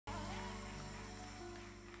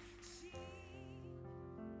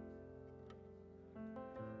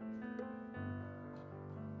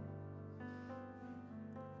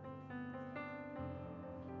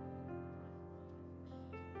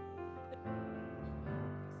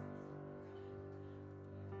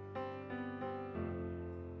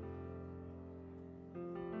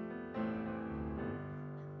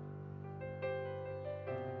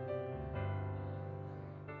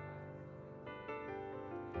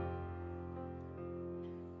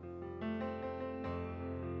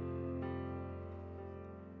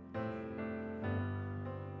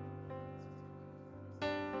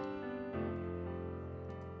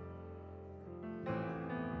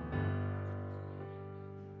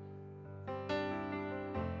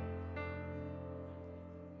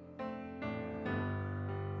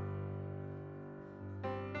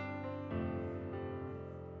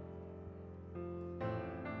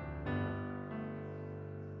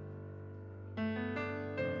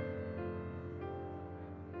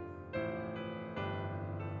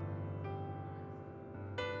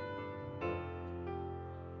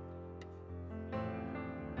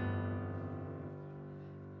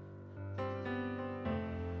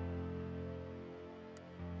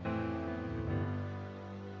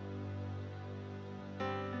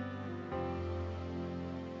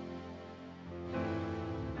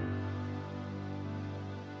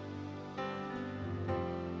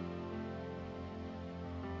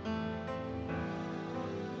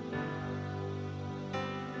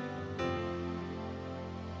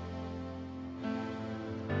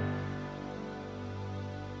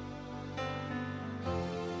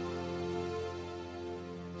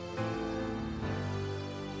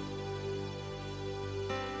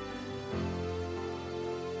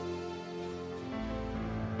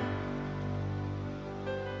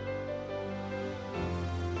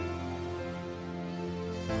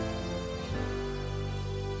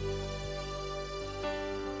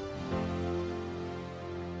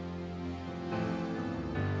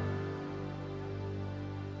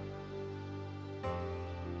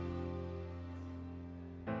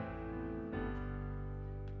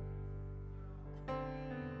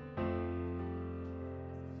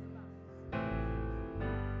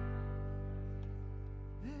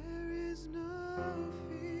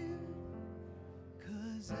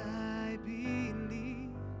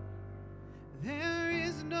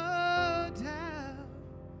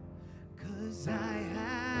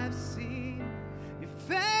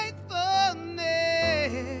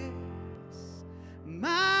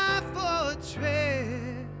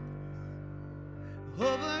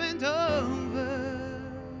over and over.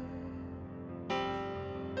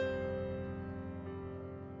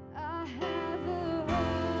 I have the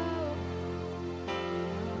hope.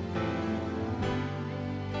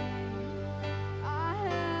 I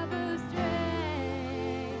have the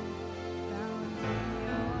strength found in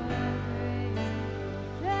your grace,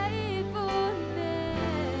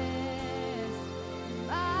 faithfulness,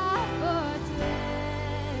 my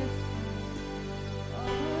fortress,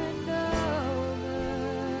 over and over.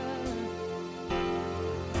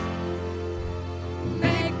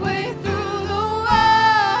 Make way through the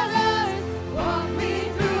waters, walk me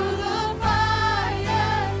through the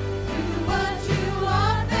fire. Do what you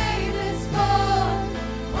are famous for,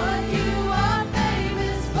 what you are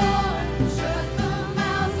famous for. Shut the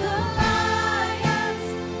mouths of lions,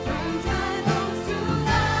 bring dry bones to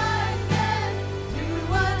life. And do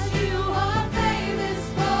what you are famous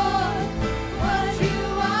for, what you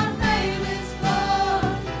are famous for.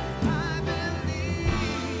 I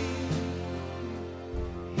believe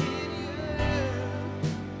in you.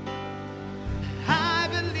 I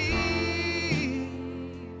believe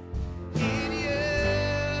in you.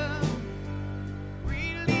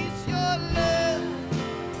 Release your love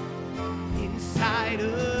inside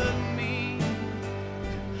of me.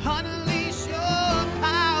 Unleash your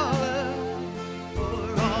power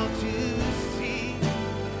for all to see.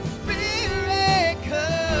 Spirit,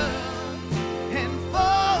 come and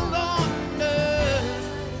fall on us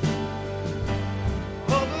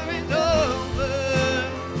over and over.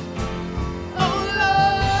 Oh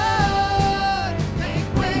Lord, Make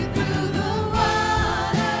way through the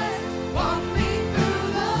waters, walk me through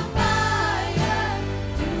the fire.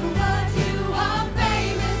 Do what you are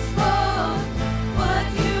famous for, what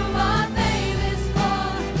you are famous for.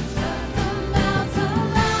 Shut the mouths of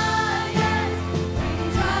lions, bring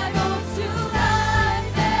dry bones to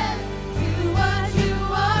life. And do what you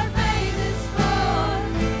are famous for,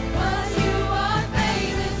 what you are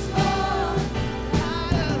famous for.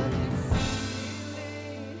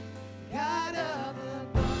 God of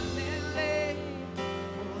abundantly,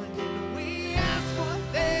 more than we ask or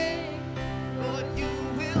think. Lord, you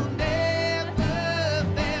will never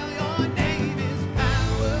fail. Your name is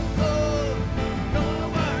powerful. Your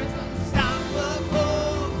words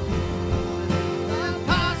unstoppable.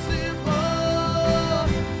 Impossible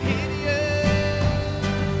in you.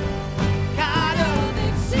 God of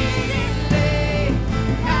exceedingly,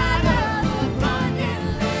 God of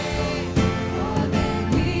abundantly, More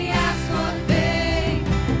than we ask or think,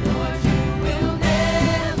 Lord, you will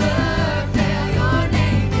never fail. Your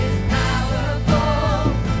name is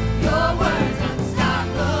powerful, your words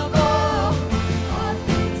unstoppable. All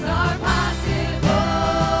things are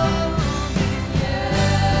possible in you.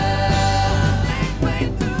 Make way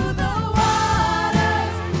through the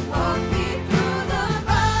waters, walk me through the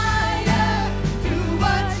fire. Do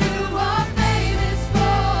what you are famous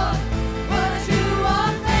for, what you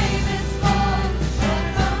are famous for. Shut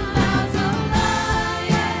the mouths of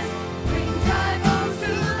lions, bring dry bones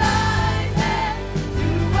to life. And do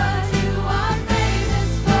what you are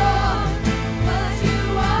famous for, what you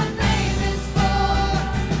are famous for.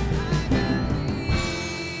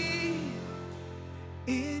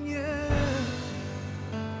 in you.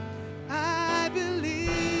 I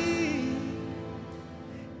believe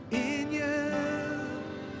in you.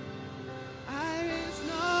 There is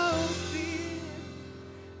no fear,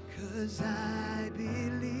 'cause I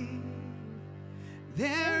believe.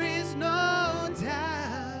 There is no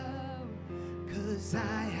doubt, 'cause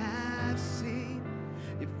I have seen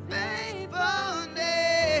your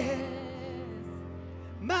faithfulness,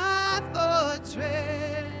 my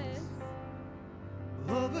fortress,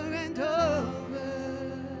 over and over.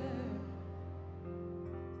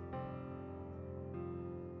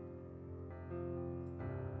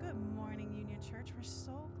 Good morning, Union Church. We're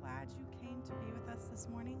so glad you came to be with us this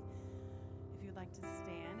morning. If you'd like to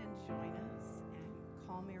stand and join us and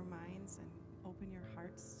calm your minds and open your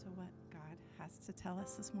hearts to what God has to tell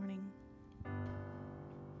us this morning.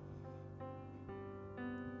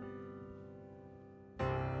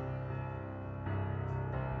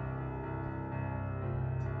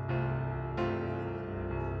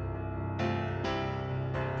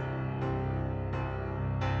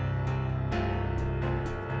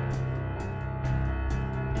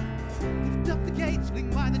 Lift up the gates, swing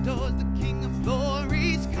wide the doors, the King of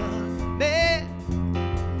Glory's coming.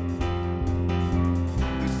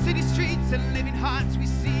 Through city streets and living hearts, we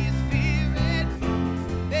see His Spirit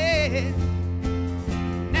moving.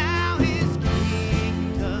 Now His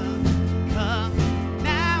kingdom come,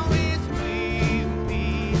 now His will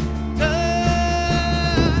be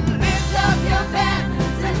done. Lift up your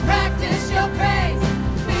banners and practice your praise.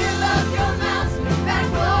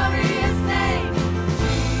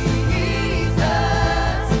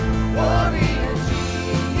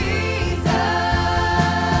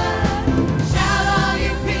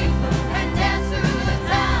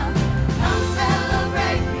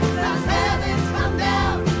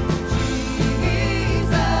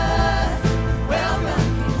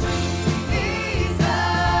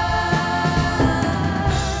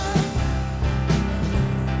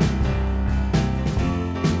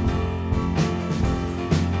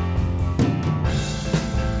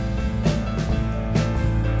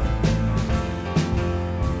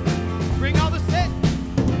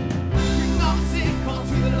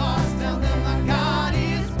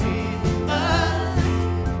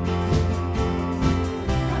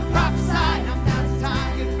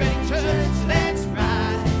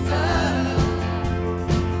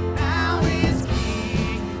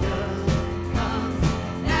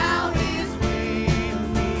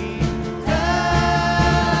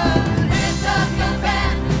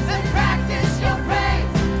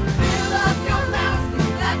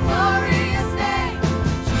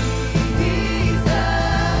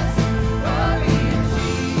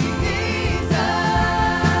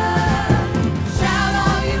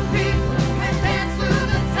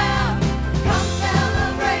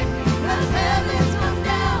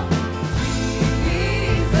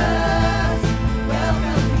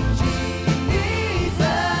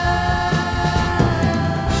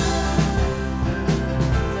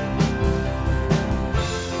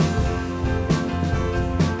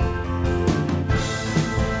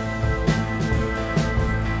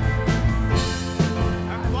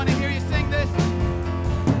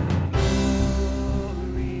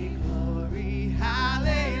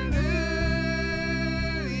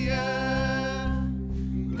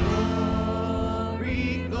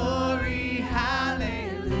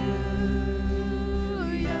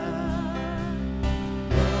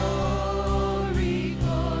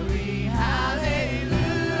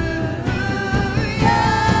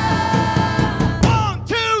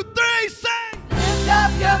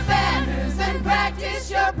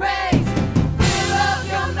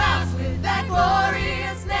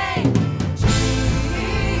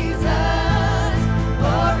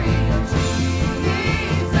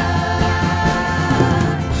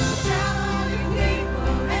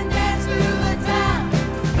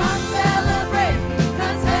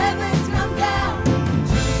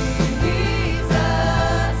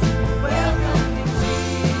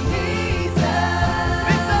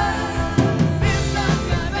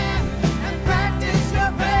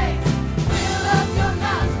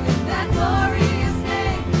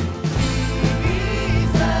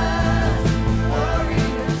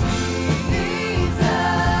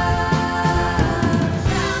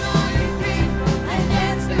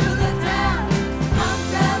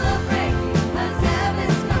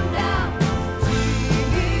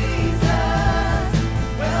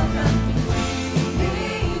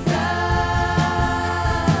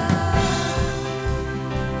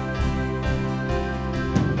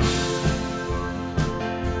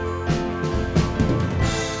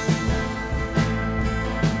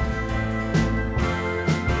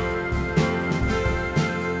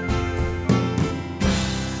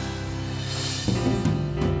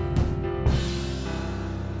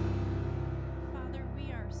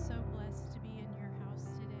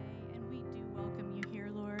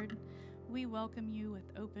 welcome you with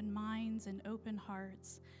open minds and open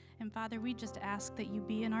hearts. And Father, we just ask that you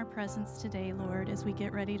be in our presence today, Lord, as we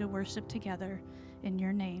get ready to worship together in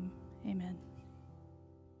your name. Amen.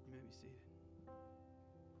 You may be seated.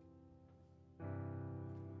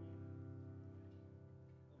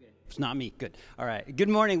 It's not me. Good. All right. Good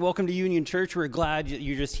morning. Welcome to Union Church. We're glad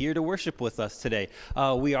you're just here to worship with us today.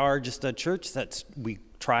 We are just a church we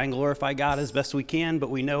try and glorify God as best we can,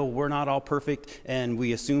 but we know we're not all perfect, and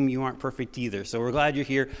we assume you aren't perfect either. So we're glad you're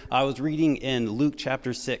here. I was reading in Luke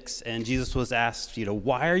chapter 6, and Jesus was asked,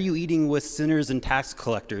 why are you eating with sinners and tax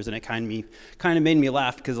collectors? And it kind of made me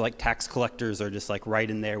laugh because tax collectors are just right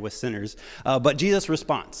in there with sinners. But Jesus'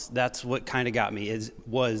 response, that's what kind of got me,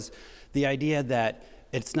 was the idea that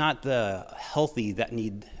it's not the healthy that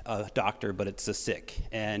need a doctor, but it's the sick.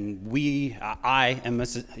 And I am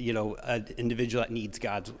an individual that needs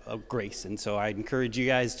God's grace. And so I encourage you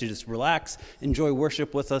guys to just relax, enjoy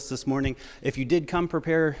worship with us this morning. If you did come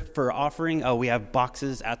prepare for offering, we have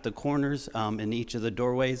boxes at the corners in each of the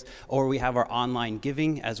doorways, or we have our online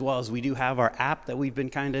giving, as well as we do have our app that we've been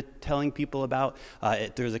kind of telling people about.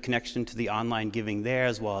 There's a connection to the online giving there,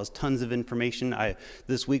 as well as tons of information.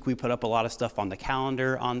 This week we put up a lot of stuff on the calendar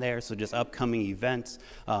on there, so just upcoming events,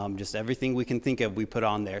 just everything we can think of we put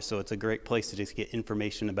on there. So it's a great place to just get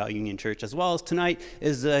information about Union Church, as well as tonight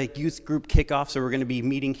is a youth group kickoff. So we're going to be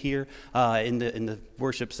meeting here in the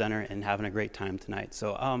worship center and having a great time tonight.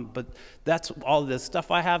 So but that's all the stuff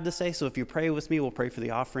I have to say. So if you pray with me, we'll pray for the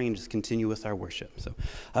offering and just continue with our worship. So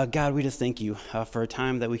God, we just thank you for a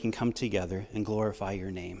time that we can come together and glorify your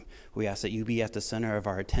name. We ask that you be at the center of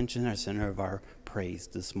our attention, our center of our praise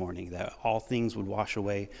this morning, that all things would wash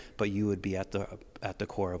away, but you would be at the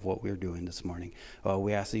core of what we're doing this morning.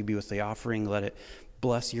 We ask that you be with the offering. Let it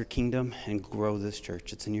bless your kingdom and grow this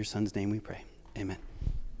church. It's in your son's name we pray. Amen.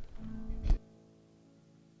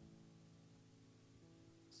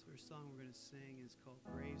 This first song we're going to sing is called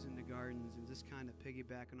Graves in the Gardens, and just kind of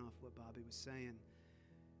piggybacking off what Bobby was saying.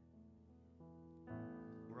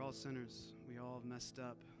 We're all sinners. We all have messed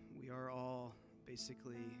up. We are all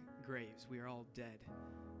basically graves. We are all dead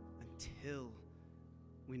until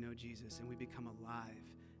we know Jesus and we become alive.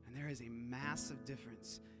 And there is a massive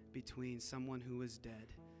difference between someone who is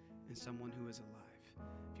dead and someone who is alive.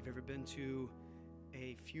 If you've ever been to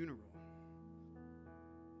a funeral,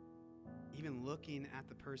 even looking at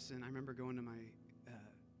the person, I remember going to my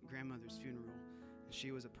grandmother's funeral, and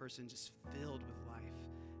she was a person just filled with life.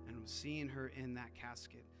 And seeing her in that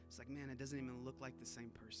casket, it's like, man, it doesn't even look like the same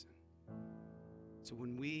person. So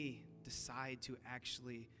when we decide to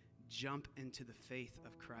actually jump into the faith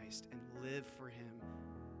of Christ and live for him,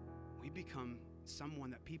 we become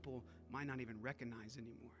someone that people might not even recognize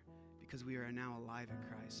anymore because we are now alive in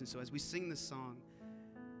Christ. And so as we sing this song,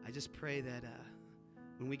 I just pray that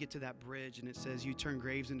when we get to that bridge and it says you turn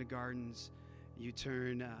graves into gardens, you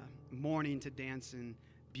turn mourning to dancing,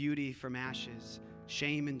 beauty from ashes,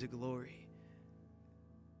 shame into glory,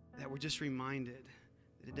 that we're just reminded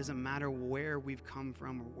that it doesn't matter where we've come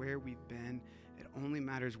from or where we've been. It only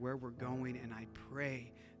matters where we're going, and I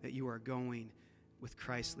pray that you are going with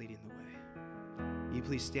Christ leading the way. Will you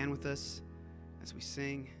please stand with us as we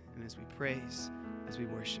sing and as we praise, as we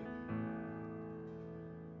worship.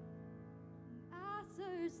 I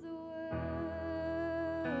searched the world,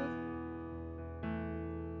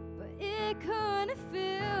 but it couldn't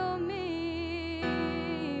fill me.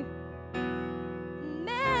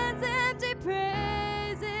 Man's empty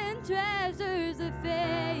praise and treasures of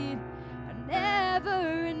fade are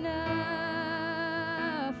never enough.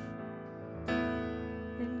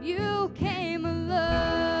 Then you came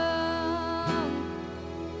along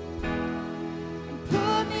and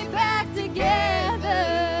put me back together.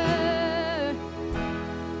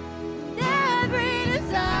 And every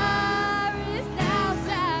desire is now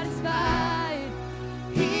satisfied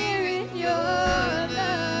here in your love.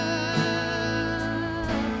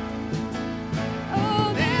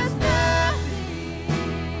 Oh, there's nothing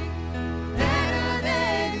better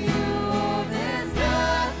than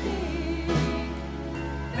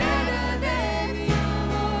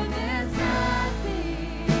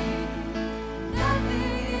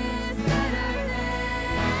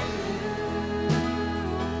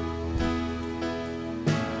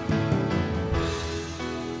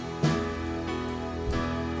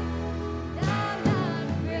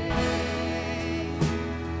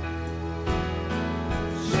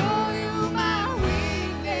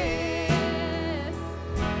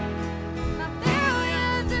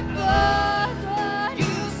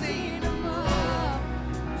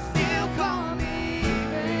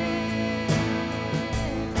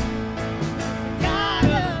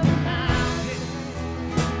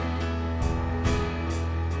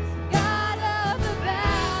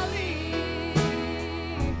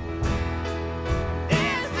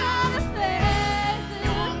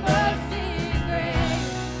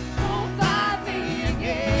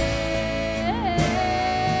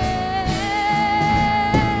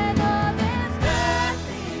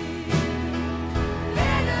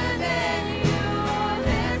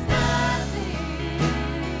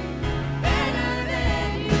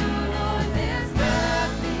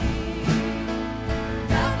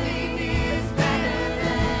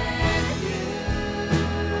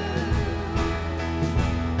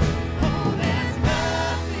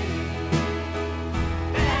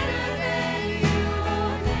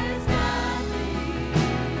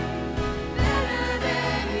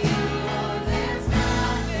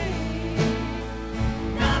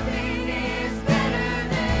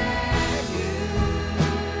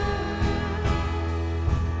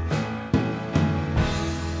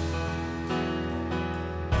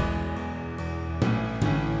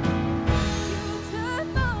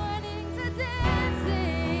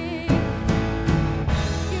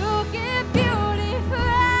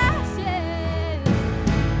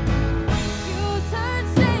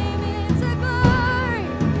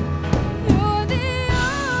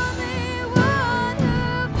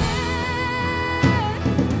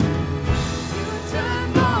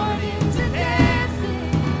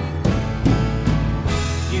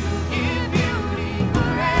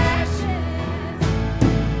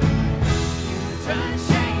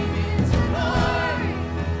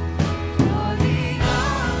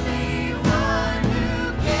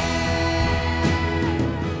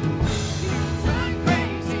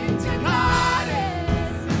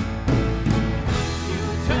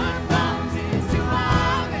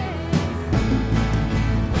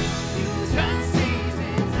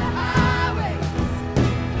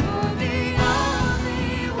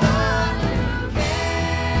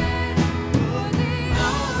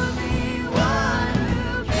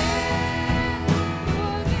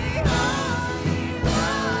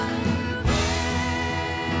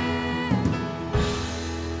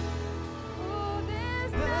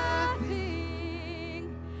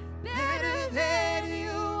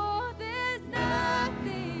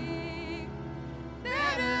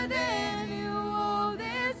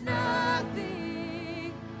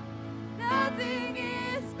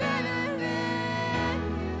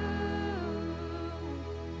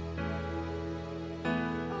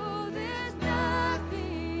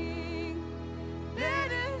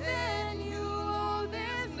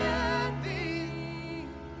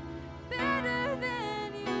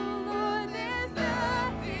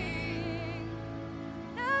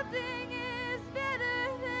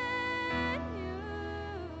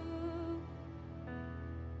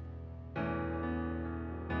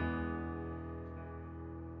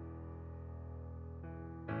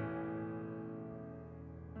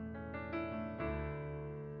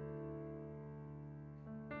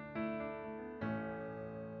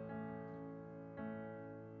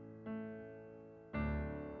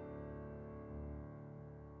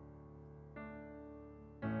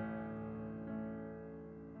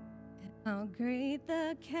How great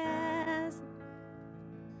the chasm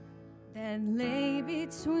that lay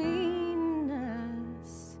between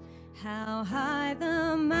us, how high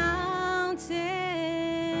the mountain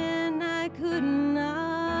I could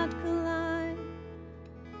not climb.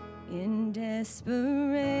 In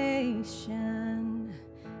desperation,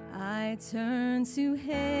 I turned to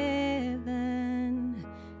heaven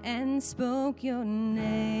and spoke your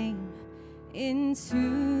name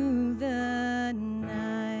into the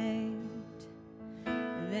night.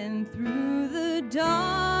 Then through the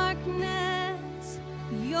darkness,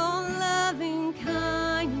 your loving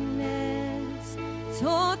kindness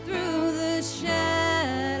tore through the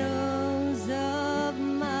shadows of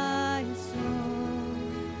my soul.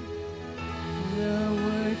 The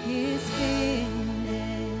work is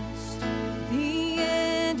finished, the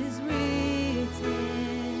end is written.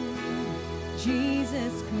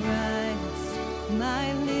 Jesus Christ,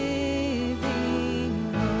 my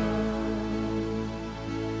living hope.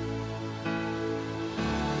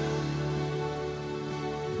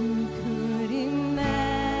 Who could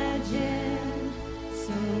imagine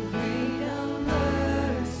so great a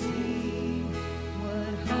mercy?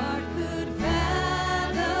 What heart could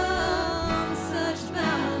fathom such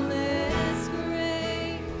boundless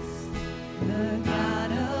grace? The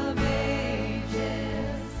God of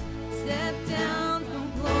ages stepped down from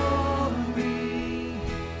glory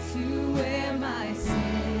to wear my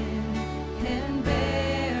sin and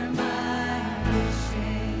bear my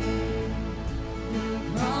shame. The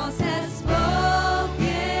cross has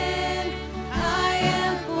spoken, I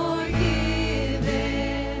am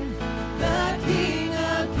forgiven. The King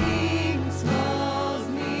of Kings calls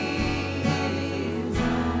me his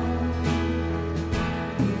own.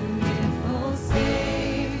 Beautiful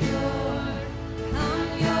Savior,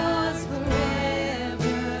 I'm yours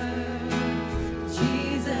forever.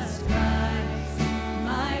 Jesus Christ,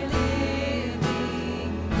 my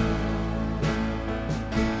living hope.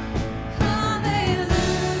 Hallelujah,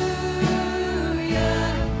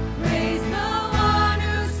 praise the one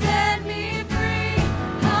who set me free.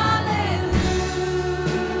 Hallelujah,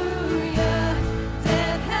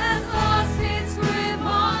 death has lost its grip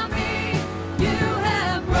on me. You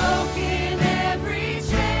have broken every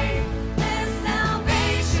chain. There's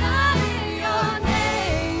salvation in your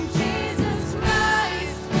name, Jesus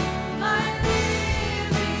Christ, my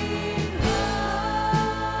living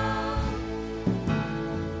hope.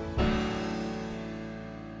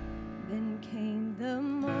 Then came the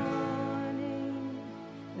morning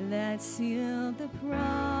that sealed the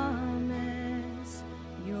promise.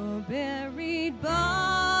 Your buried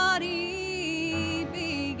body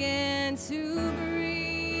began to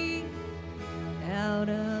breathe. Out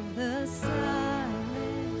of the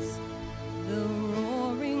silence, the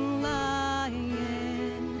roaring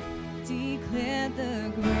lion declared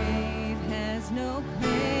the grave has no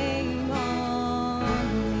claim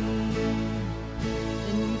on me.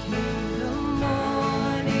 Then came the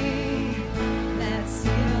morning that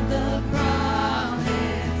sealed the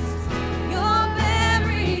promise. Your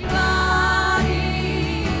buried body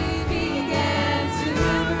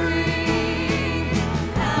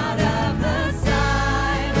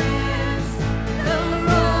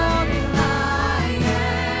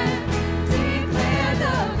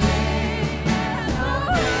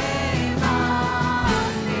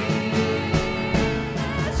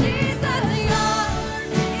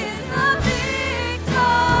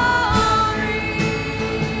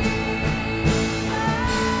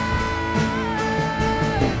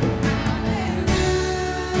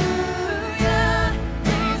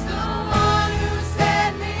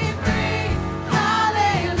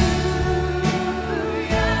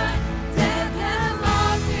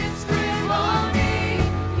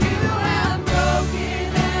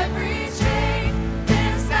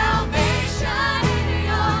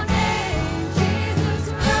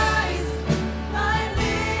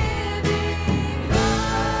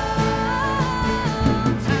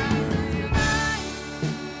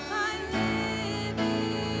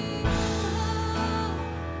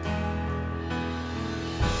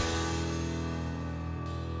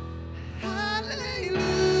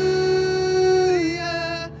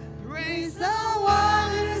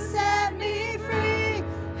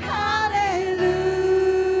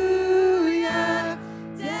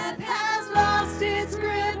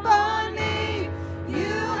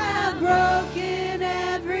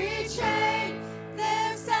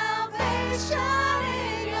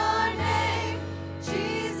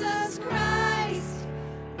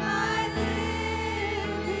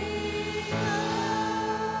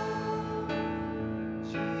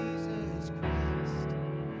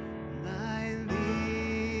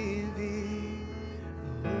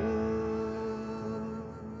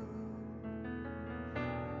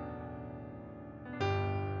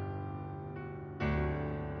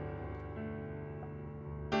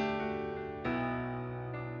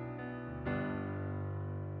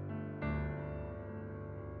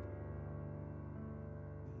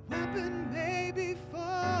weapon may be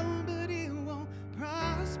formed, but it won't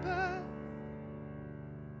prosper.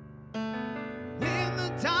 When the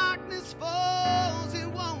darkness falls, it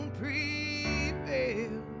won't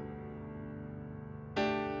prevail.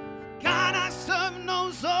 God I serve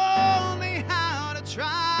knows only how to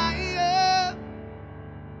triumph.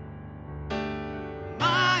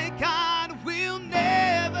 My God will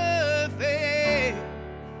never fail.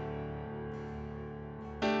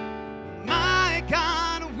 My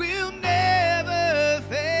God will never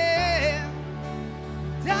fail.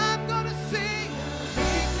 And I'm gonna sing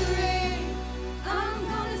Victory, I'm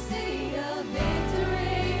gonna see a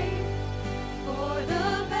victory, for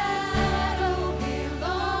the battle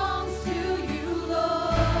belongs to you,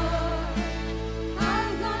 Lord.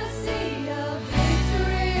 I'm gonna see a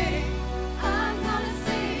victory, I'm gonna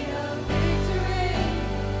see a victory,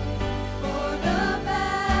 for the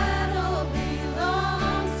battle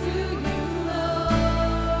belongs to you, Lord.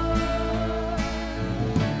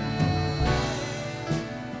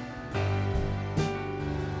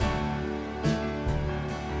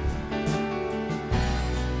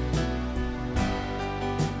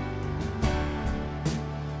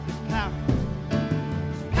 There's power.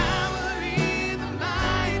 There's power in the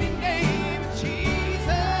mighty name of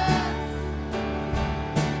Jesus.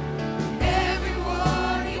 Every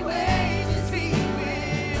war he wages, he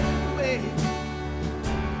will win.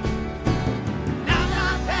 And I'm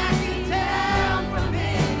not backing down from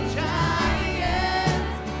any giant.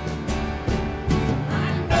 I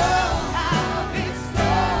know how this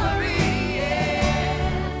story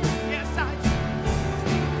ends. Yes, I do.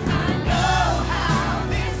 I know how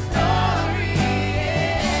this story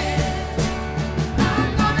ends. I'm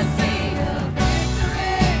gonna see a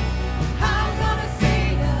victory. I'm gonna see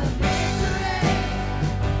a victory.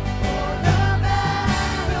 For the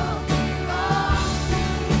battle belongs to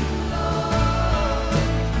you, Lord.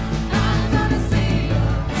 I'm gonna see a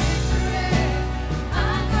victory.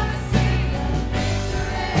 I'm gonna see a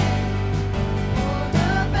victory. For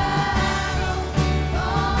the battle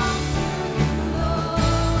belongs to you,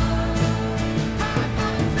 Lord. I'm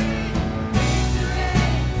gonna see a victory.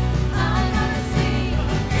 I'm gonna see a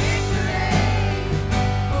victory.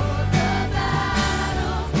 For the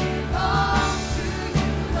battle belongs to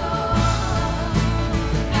you, Lord.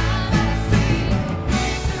 I'm gonna see a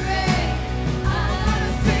victory. I'm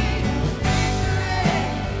gonna see a victory.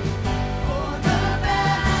 For the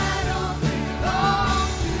battle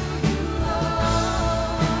belongs to you,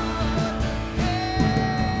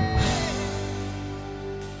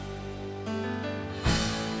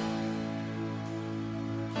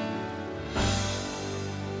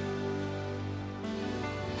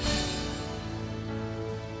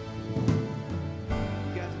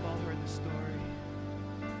 You guys have all heard the story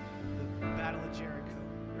of the Battle of Jericho,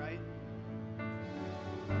 right?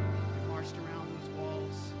 They marched around those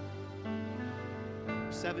walls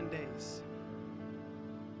for 7 days.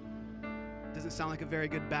 Doesn't sound like a very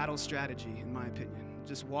good battle strategy, in my opinion.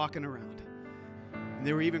 Just walking around. And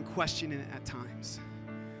they were even questioning it at times.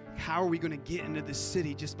 How are we going to get into this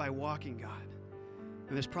city just by walking, God?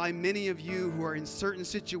 And there's probably many of you who are in certain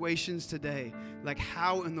situations today, like,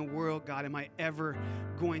 how in the world, God, am I ever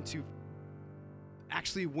going to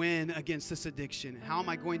actually win against this addiction? How am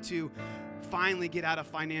I going to finally get out of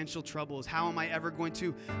financial troubles? How am I ever going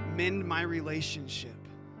to mend my relationship?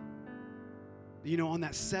 You know, on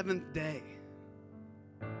that 7th day,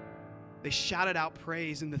 they shouted out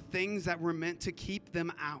praise, and the things that were meant to keep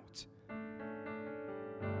them out,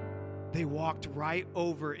 they walked right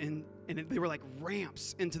over, and they were like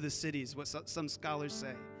ramps into the cities, what some scholars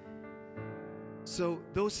say. So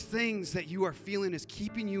those things that you are feeling is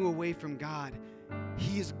keeping you away from God,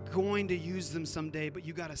 He is going to use them someday, but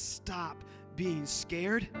you got to stop being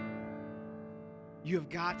scared. You have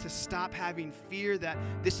got to stop having fear that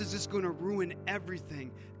this is just going to ruin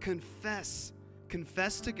everything. Confess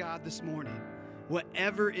to God this morning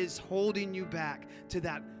whatever is holding you back to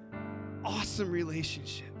that awesome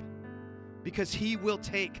relationship. Because He will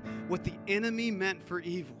take what the enemy meant for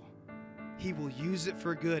evil, He will use it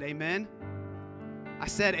for good. Amen? I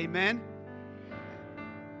said amen.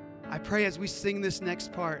 I pray as we sing this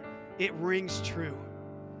next part, it rings true.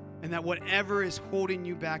 And that whatever is holding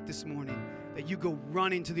you back this morning, that you go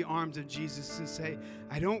running to the arms of Jesus and say,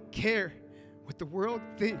 I don't care what the world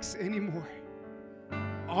thinks anymore.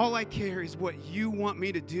 All I care is what you want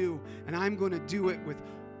me to do, and I'm going to do it with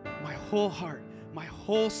my whole heart, my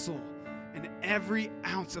whole soul, and every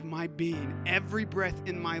ounce of my being, every breath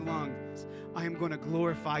in my lungs. I am going to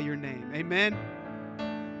glorify your name. Amen.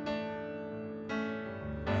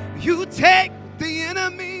 You take the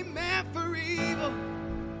enemy meant for evil,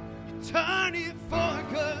 you turn it for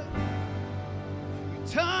good.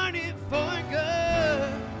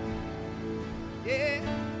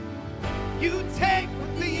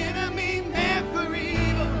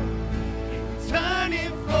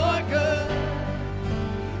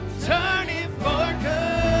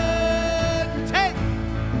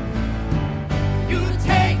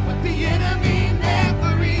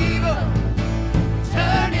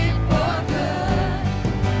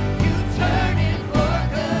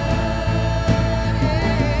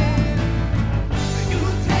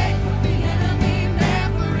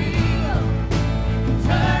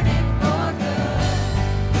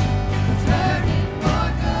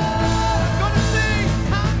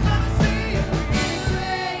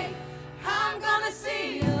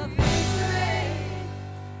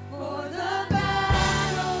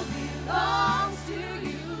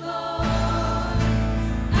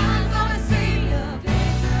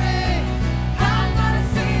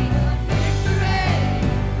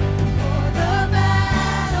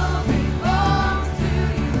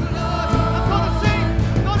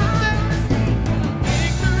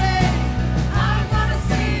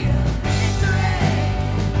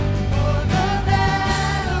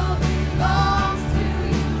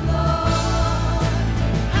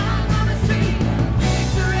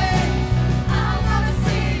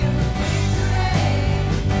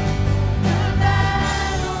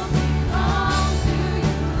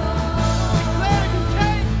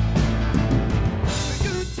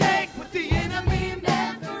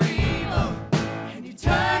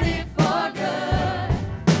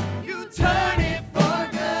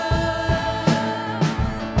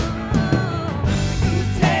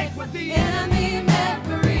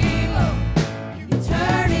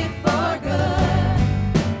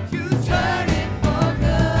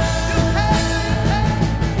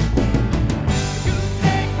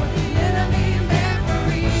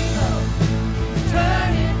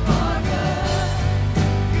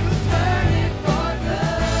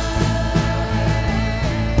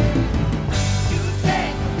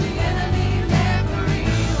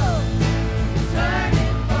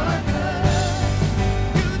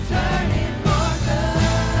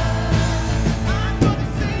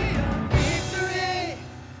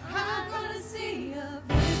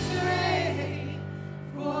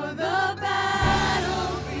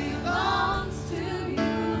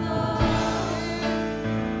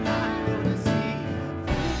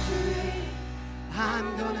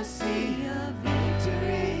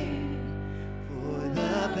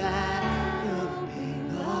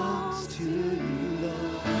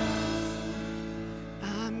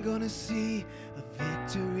 see a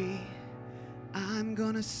victory. I'm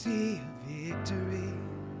gonna see a victory.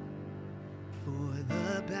 For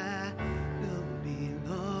the battle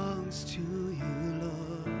belongs to you,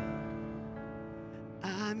 Lord.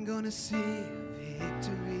 I'm gonna see a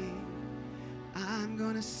victory. I'm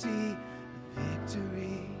gonna see a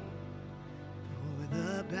victory. For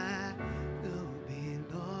the battle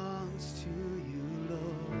belongs to you,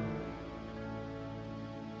 Lord.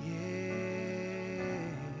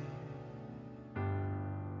 Yeah.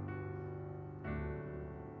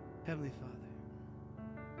 Heavenly Father,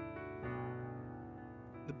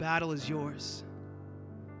 the battle is yours.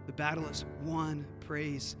 The battle is won.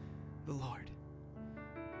 Praise the Lord.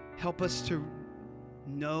 Help us to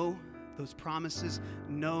know those promises,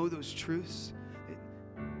 know those truths.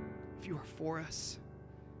 If you are for us,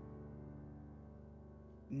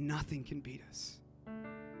 nothing can beat us.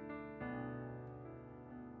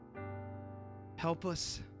 Help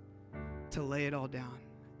us to lay it all down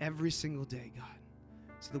every single day, God,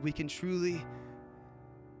 so that we can truly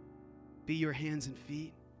be your hands and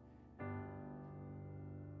feet.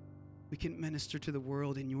 We can minister to the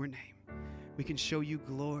world in your name. We can show you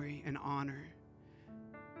glory and honor.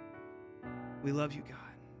 We love you, God.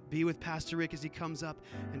 Be with Pastor Rick as he comes up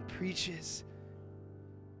and preaches.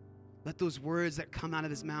 Let those words that come out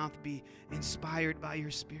of his mouth be inspired by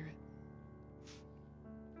your Spirit.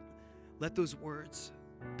 Let those words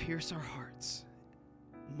pierce our hearts,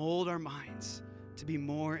 mold our minds to be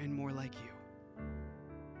more and more like you.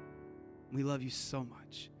 We love you so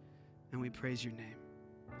much, and we praise your name.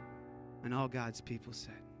 And all God's people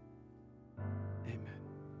said, amen.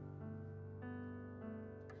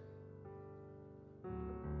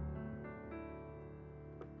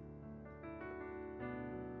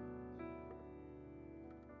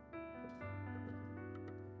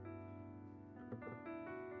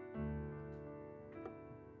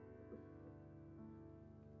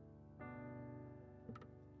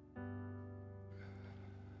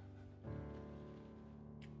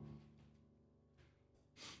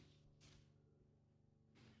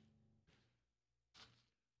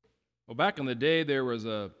 Well, back in the day, there was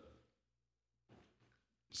a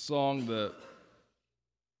song, the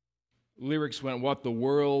lyrics went, "What the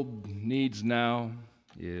world needs now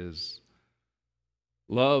is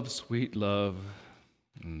love, sweet love."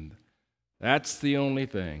 And that's the only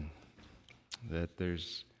thing, that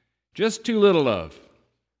there's just too little of.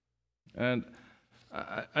 And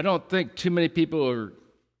I don't think too many people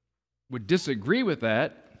would disagree with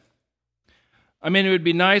that. I mean, it would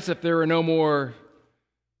be nice if there were no more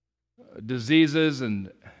diseases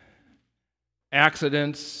and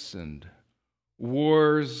accidents and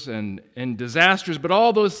wars and disasters, but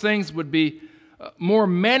all those things would be more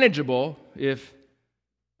manageable if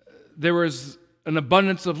there was an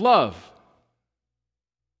abundance of love.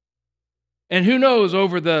 And who knows,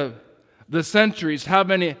 over the centuries, how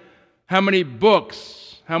many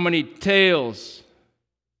books, how many tales,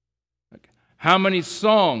 how many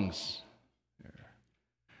songs,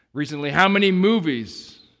 recently, how many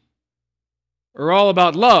movies are all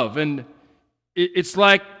about love. And it's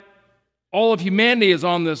like all of humanity is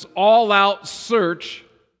on this all-out search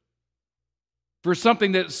for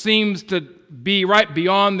something that seems to be right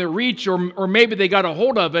beyond their reach, or maybe they got a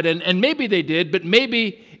hold of it, and maybe they did, but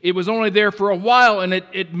maybe it was only there for a while and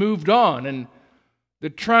it moved on. And they're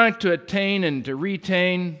trying to attain and to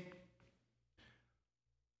retain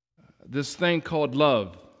this thing called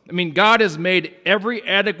love. I mean, God has made every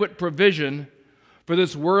adequate provision for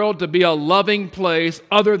this world to be a loving place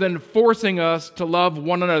other than forcing us to love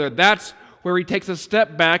one another. That's where he takes a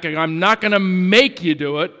step back, and I'm not going to make you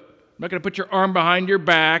do it. I'm not going to put your arm behind your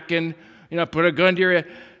back and put a gun to your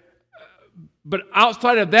head. But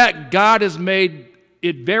outside of that, God has made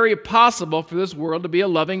it very possible for this world to be a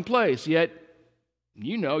loving place. Yet,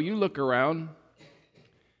 you look around.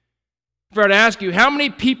 If I were to ask you, how many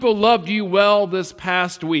people loved you well this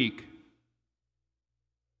past week?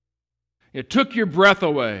 It took your breath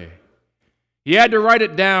away. You had to write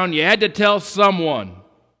it down. You had to tell someone.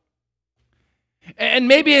 And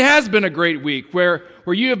maybe it has been a great week where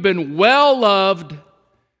you have been well loved,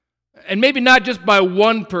 and maybe not just by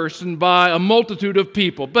one person, by a multitude of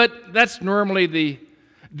people. But that's normally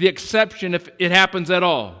the exception if it happens at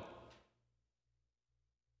all.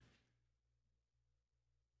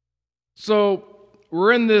 So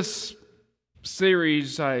we're in this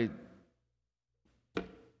series, I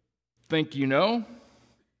think you know,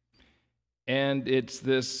 and it's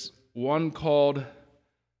this one called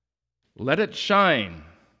Let It Shine.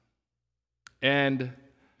 And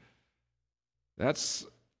that's,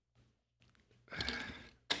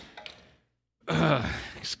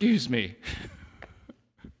 excuse me.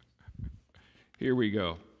 Here we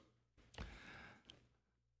go.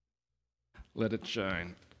 Let it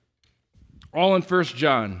shine. All in 1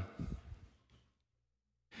 John.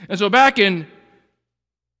 And so back in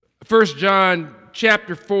 1 John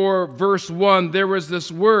chapter 4, verse 1, there was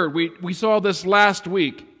this word. We saw this last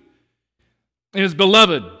week. It is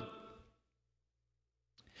beloved.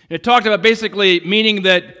 It talked about basically meaning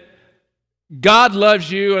that God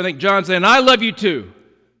loves you. I think John said, and I love you too.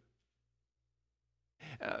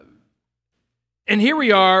 And here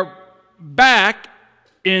we are back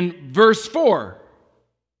in verse 4.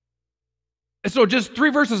 And so just 3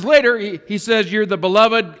 verses later, he says, you're the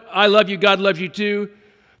beloved, I love you, God loves you too.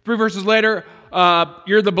 3 verses later,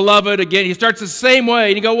 you're the beloved again. He starts the same way.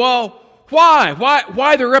 And you go, well, why?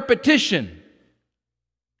 Why the repetition?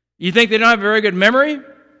 You think they don't have a very good memory?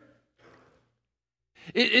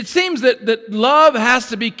 It seems that love has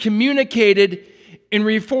to be communicated and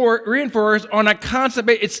reinforced on a constant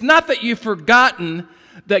basis. It's not that you've forgotten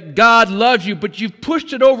that God loves you, but you've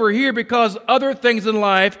pushed it over here because other things in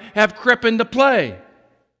life have crept into play.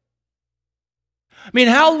 I mean,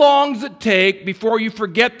 how long does it take before you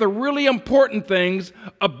forget the really important things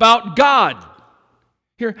about God?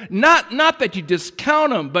 Here, not that you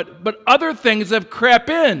discount them, but other things have crept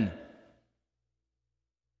in.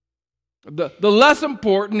 The less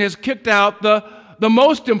important has kicked out the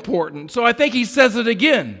most important. So I think he says it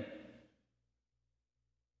again.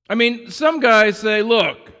 I mean, some guys say,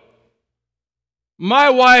 look,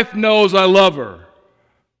 my wife knows I love her.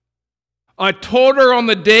 I told her on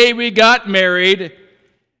the day we got married,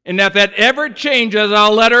 and if that ever changes,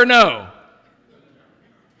 I'll let her know.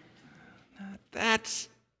 That's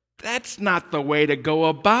not the way to go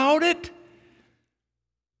about it.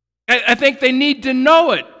 I think they need to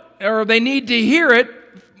know it, or they need to hear it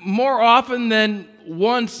more often than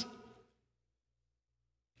once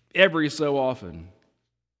every so often.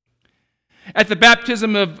 At the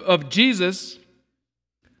baptism of Jesus,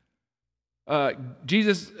 God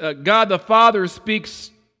the Father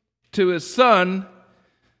speaks to his Son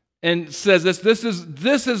and says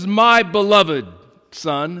this is my beloved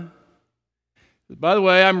Son. By the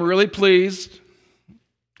way, I'm really pleased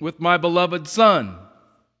with my beloved Son.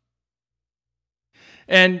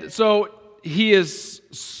 And so he is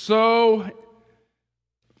so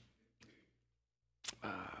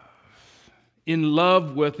in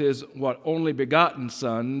love with his only begotten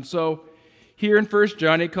Son. So here in 1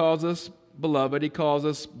 John he calls us beloved. He calls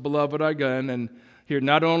us beloved again. And here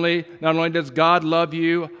not only does God love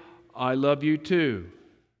you, I love you too.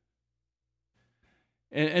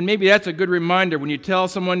 And maybe that's a good reminder when you tell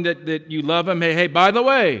someone that you love them. Hey, by the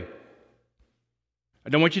way, I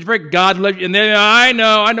don't want you to forget God loves you. And then I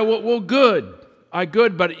know. Well, good.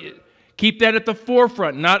 But keep that at the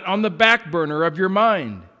forefront, not on the back burner of your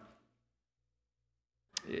mind.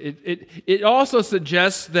 It also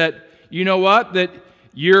suggests that, you know what, that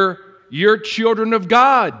you're children of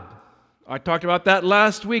God. I talked about that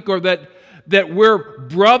last week, or that we're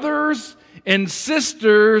brothers and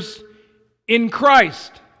sisters in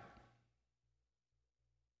Christ.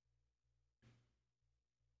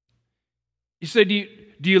 You say, do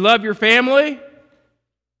you love your family?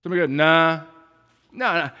 Somebody goes,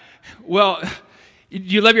 nah. Well, do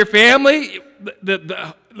you love your family?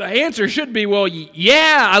 The answer should be, well,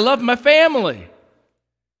 yeah, I love my family.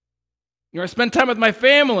 I spend time with my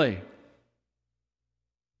family.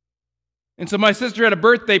 And so my sister had a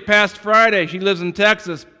birthday past Friday. She lives in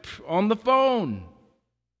Texas. On the phone.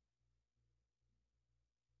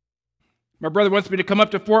 My brother wants me to come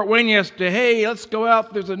up to Fort Wayne yesterday. Hey, let's go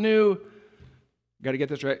out. There's a new, got to get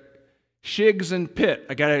this right, Shigs and Pitt.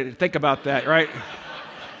 I got to think about that, right?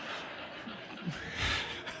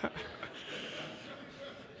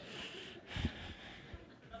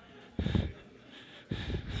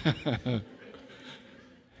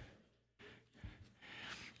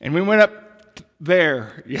 And we went up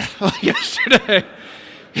there yesterday,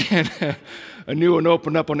 and a new one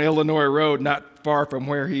opened up on Illinois Road, not far from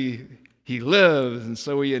where he lives, and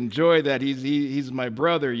so we enjoy that. He's my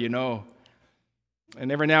brother, you know.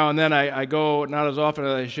 And every now and then I go, not as often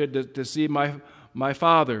as I should, to see my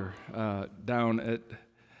father down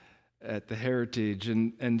at the Heritage,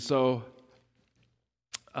 and so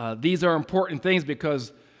these are important things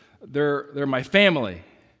because they're my family.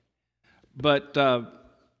 But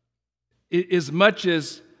as much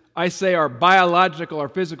as I say our biological, our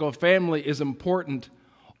physical family is important,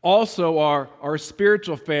 also our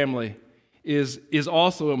spiritual family is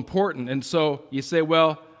also important. And so you say,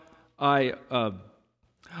 well, I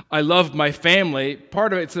love my family.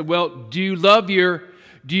 Part of it said, well, do you love your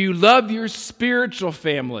spiritual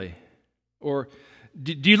family? Or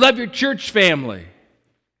do you love your church family?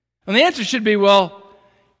 And the answer should be, well,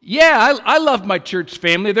 yeah, I love my church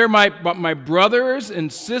family. They're my brothers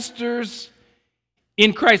and sisters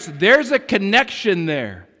in Christ. There's a connection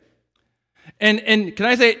there. And can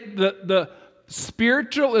I say, the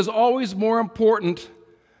spiritual is always more important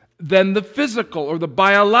than the physical or the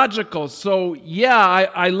biological. So, yeah,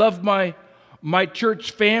 I love my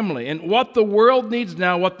church family. And what the world needs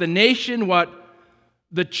now, what the nation, what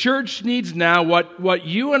the church needs now, what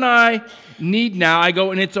you and I need now, I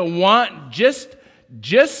go, and it's a want,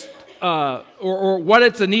 or what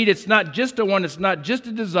it's a need, it's not just a want, it's not just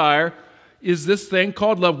a desire, is this thing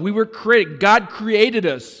called love. We were created, God created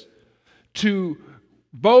us to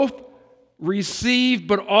both receive,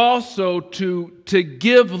 but also to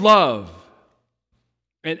give love.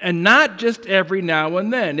 And not just every now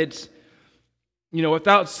and then. It's,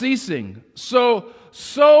 without ceasing. So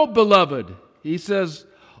beloved, he says,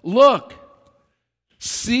 look,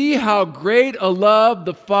 see how great a love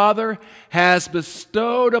the Father has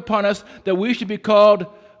bestowed upon us, that we should be called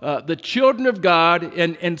the children of God,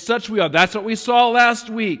 and such we are. That's what we saw last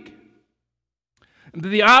week.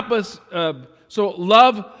 The opposite, so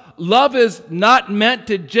love is not meant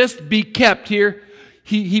to just be kept here.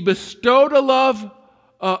 He bestowed a love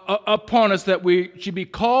upon us that we should be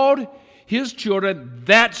called His children.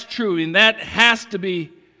 That's true, and that has to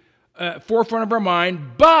be forefront of our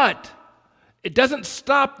mind. But it doesn't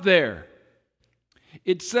stop there.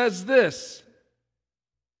 It says this,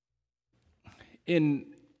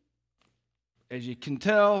 as you can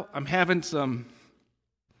tell, I'm having some.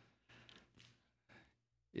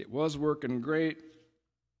 It was working great.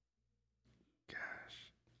 Gosh.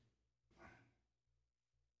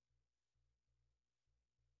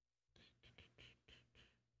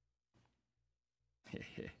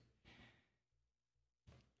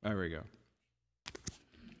 There we go. It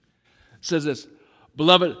says this,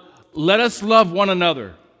 beloved, let us love one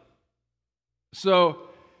another. So,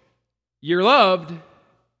 you're loved,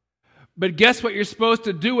 but guess what you're supposed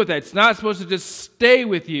to do with that? It's not supposed to just stay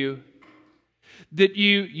with you, that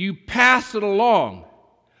you pass it along.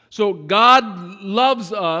 So God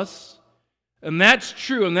loves us, and that's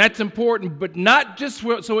true, and that's important, but not just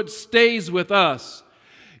so it stays with us.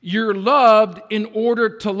 You're loved in order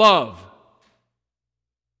to love.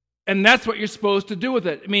 And that's what you're supposed to do with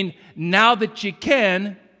it. I mean, now that you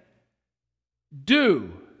can,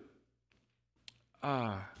 do.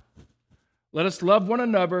 Let us love one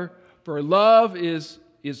another, for love is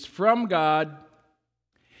from God,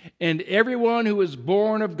 and everyone who is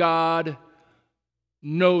born of God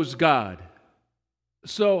knows God.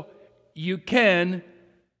 So you can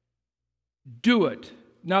do it.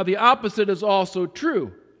 Now the opposite is also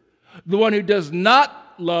true. The one who does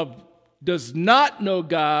not love does not know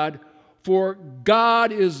God, for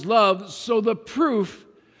God is love. So the proof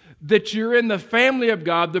that you're in the family of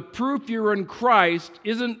God, the proof you're in Christ,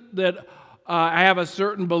 isn't that I have a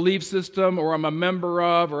certain belief system, or I'm a member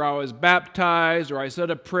of, or I was baptized, or I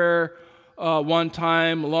said a prayer one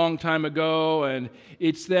time, a long time ago, and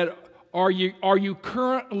it's that, are you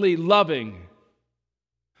currently loving?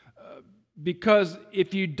 Because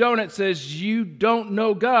if you don't, it says you don't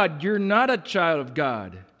know God. You're not a child of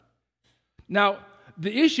God. Now,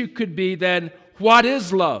 the issue could be then, what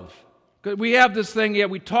is love? Because we have this thing,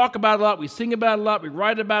 we talk about it a lot, we sing about it a lot, we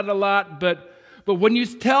write about it a lot, but when you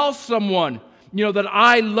tell someone, that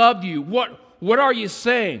I love you, what are you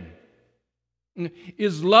saying?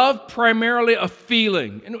 Is love primarily a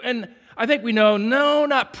feeling? And I think we know, no,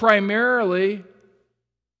 not primarily.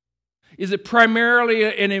 Is it primarily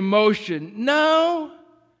an emotion? No.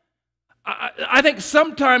 I think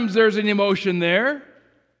sometimes there's an emotion there.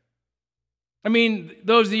 I mean,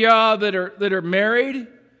 those of y'all that are married,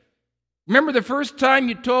 remember the first time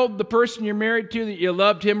you told the person you're married to that you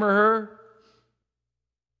loved him or her?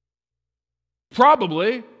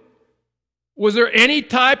 Probably. Was there any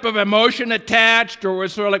type of emotion attached, or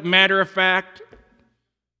was it sort of like matter of fact?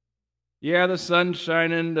 Yeah, the sun's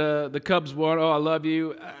shining, the Cubs won, oh, I love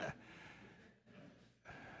you.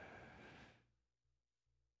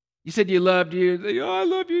 You said you loved you. Oh, I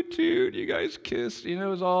love you too. You guys kissed. It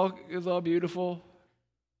was all beautiful.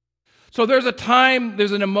 So there's a time,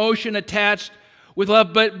 there's an emotion attached with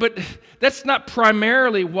love, but that's not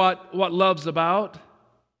primarily what love's about.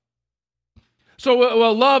 So,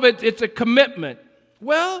 well, love, it's a commitment.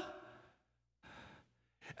 Well,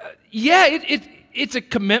 yeah, it's a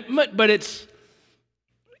commitment, but it's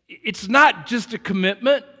not just a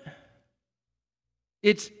commitment.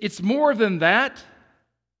 It's more than that.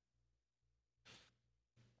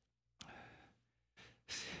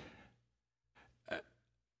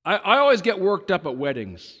 I always get worked up at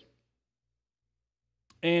weddings.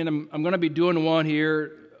 And I'm going to be doing one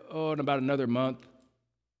here in about another month.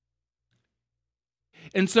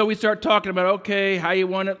 And so we start talking about, okay, how you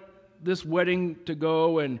want this wedding to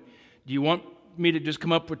go, and do you want me to just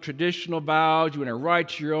come up with traditional vows? You want to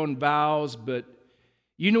write your own vows? But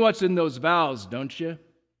you know what's in those vows, don't you?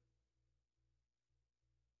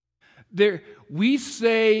 We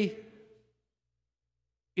say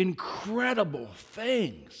incredible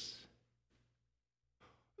things.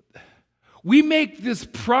 We make this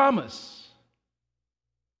promise.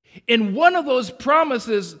 And one of those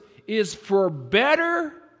promises is for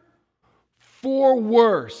better, for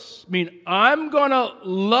worse. I mean, I'm going to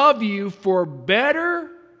love you for better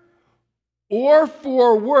or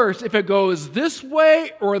for worse. If it goes this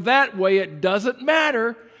way or that way, it doesn't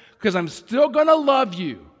matter, because I'm still going to love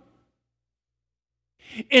you.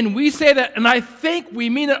 And we say that, and I think we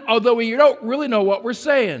mean it, although we don't really know what we're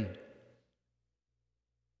saying.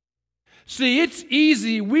 See, it's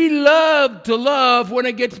easy. We love to love when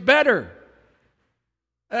it gets better.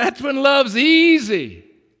 That's when love's easy.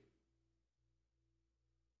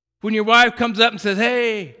 When your wife comes up and says,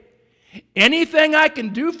 hey, anything I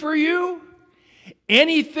can do for you,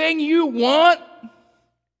 anything you want,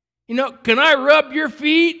 can I rub your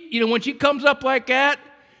feet? When she comes up like that,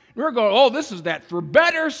 we're going, oh, this is that for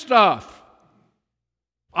better stuff.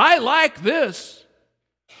 I like this.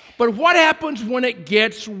 But what happens when it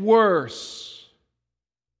gets worse?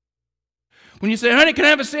 When you say, honey, can I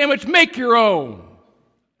have a sandwich? Make your own.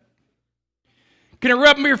 Can I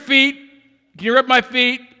rub your feet? Can you rub my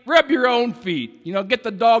feet? Rub your own feet. Get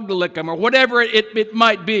the dog to lick them or whatever it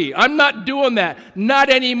might be. I'm not doing that. Not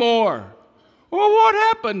anymore. Well, what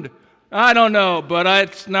happened? I don't know, but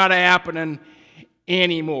it's not happening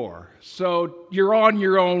anymore. So you're on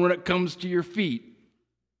your own when it comes to your feet.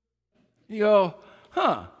 You go,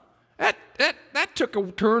 that took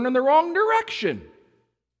a turn in the wrong direction.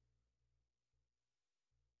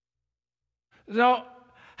 So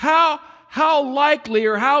how likely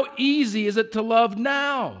or how easy is it to love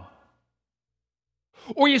now?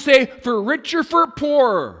 Or you say, for richer, for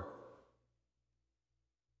poorer.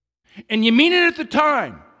 And you mean it at the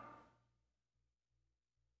time.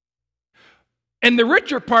 And the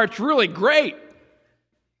richer part's really great.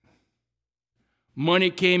 Money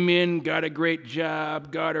came in, got a great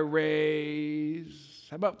job, got a raise.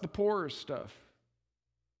 How about the poorer stuff?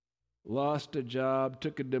 Lost a job,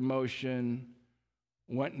 took a demotion,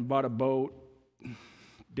 went and bought a boat,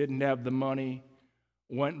 didn't have the money,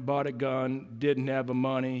 went and bought a gun, didn't have the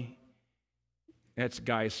money. That's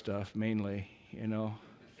guy stuff mainly,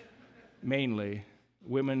 mainly.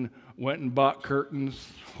 Women went and bought curtains.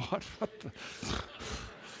 What the?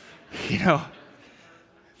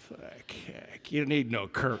 Heck, you don't need no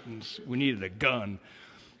curtains. We needed a gun.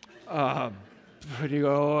 But you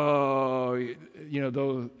go,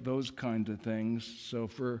 those kinds of things. So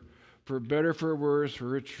for better, for worse, for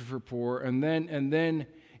richer, for poor, and then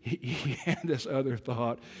he had this other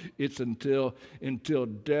thought. It's until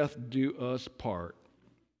death do us part.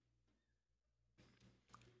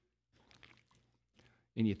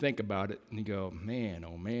 And you think about it, and you go, man,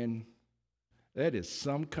 oh man, that is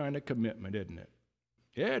some kind of commitment, isn't it?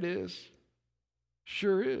 Yeah, it is.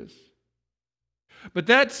 Sure is. But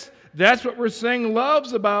that's what we're saying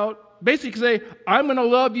love's about. Basically say, I'm going to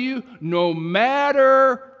love you no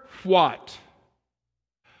matter what.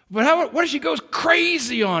 But what if she goes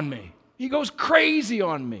crazy on me? He goes crazy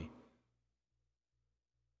on me.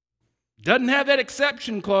 Doesn't have that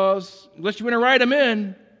exception clause, unless you want to write them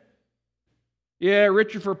in. Yeah,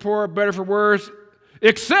 richer for poor, better for worse.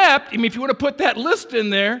 Except, if you want to put that list in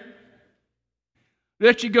there,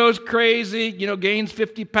 that she goes crazy, gains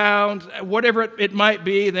 50 pounds, whatever it might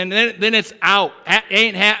be, then it's out.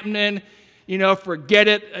 Ain't happening, forget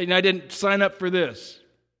it. I didn't sign up for this.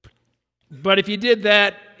 But if you did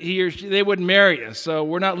that, he or she, they wouldn't marry you. So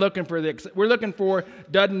we're not looking for we're looking for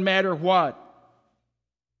doesn't matter what.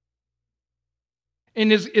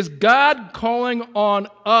 And is God calling on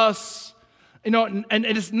us, and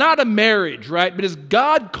it's not a marriage, right? But is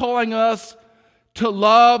God calling us to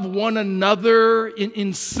love one another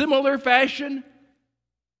in similar fashion?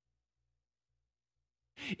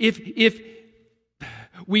 If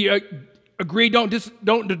we agree, don't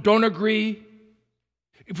agree.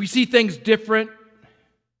 If we see things different,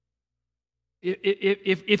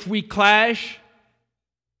 if we clash.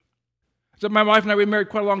 So my wife and I, we've been married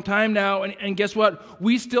quite a long time now, and guess what?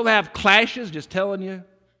 We still have clashes, just telling you.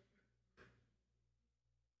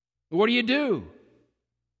 What do?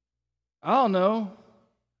 I don't know.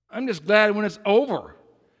 I'm just glad when it's over.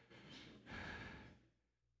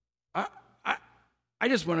 I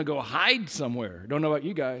just want to go hide somewhere. Don't know about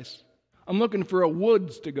you guys. I'm looking for a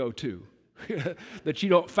woods to go to. that you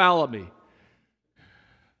don't follow me.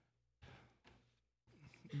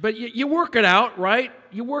 But you work it out, right?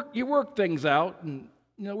 You work things out, and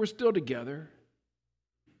we're still together.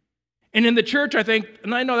 And in the church, I think,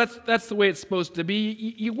 and I know that's the way it's supposed to be.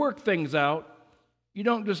 You work things out. You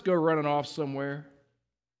don't just go running off somewhere.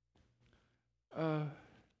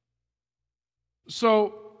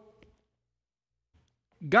 So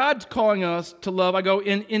God's calling us to love, I go,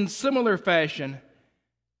 in similar fashion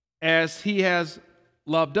as He has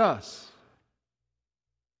loved us.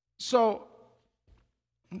 So,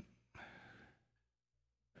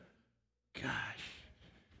 gosh,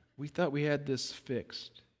 we thought we had this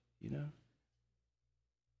fixed,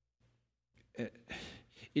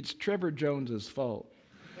 It's Trevor Jones's fault.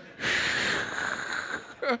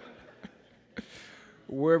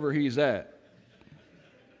 Wherever he's at.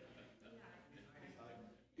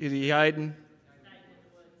 Is he hiding?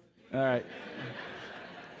 All right.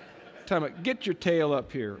 Time out. Get your tail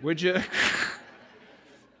up here, would you?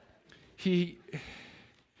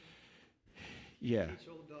 Yeah.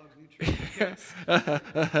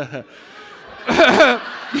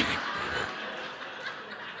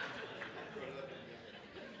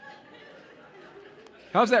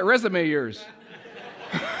 How's that resume of yours?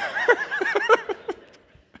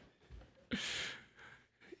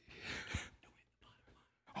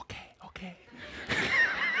 Okay.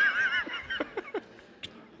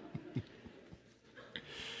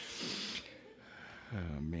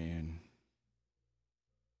 Oh, man.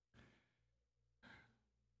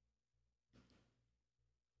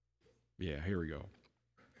 Yeah, here we go.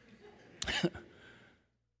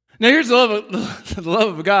 Now here's the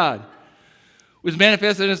love of God. Was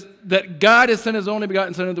manifested in us, that God has sent His only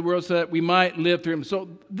begotten Son into the world so that we might live through Him. So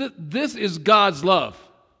this is God's love.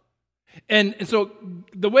 And so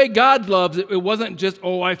the way God loves it, it wasn't just,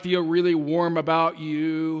 I feel really warm about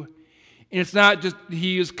you. And it's not just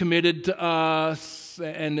He is committed to us.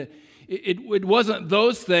 And it wasn't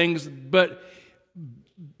those things, but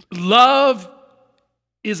love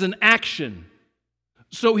is an action.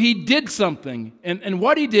 So He did something. And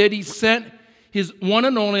what He did, He sent His one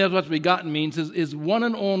and only, that's what begotten means, His one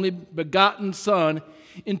and only begotten Son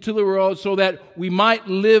into the world so that we might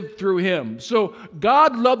live through Him. So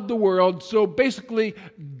God loved the world, so basically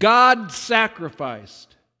God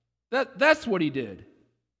sacrificed. That's what He did.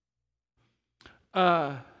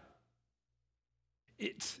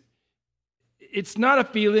 It's not a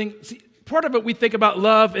feeling. See, part of it we think about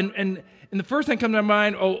love, and the first thing comes to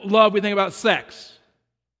my mind, love, we think about sex.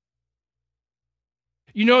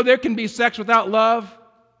 There can be sex without love.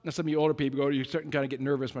 Now, some of you older people you start to kind of get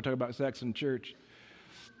nervous when I talk about sex in church.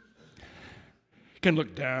 You can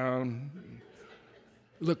look down,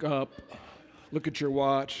 look up, look at your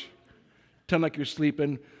watch, pretend like you're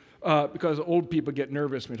sleeping, because old people get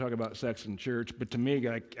nervous when we talk about sex in church. But to me,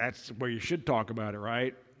 that's where you should talk about it,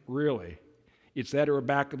 right? Really. It's that or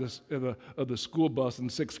back of the school bus in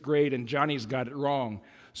 6th grade, and Johnny's got it wrong.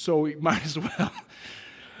 So we might as well.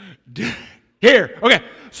 Here, okay.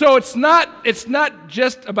 So it's not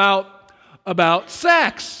just about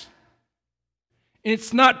sex.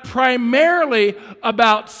 It's not primarily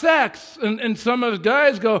about sex. And some of the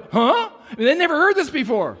guys go, huh? I mean, they never heard this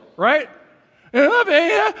before, right? And what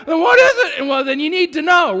is it? And well, then you need to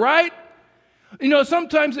know, right?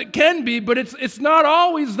 Sometimes it can be, but it's not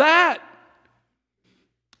always that.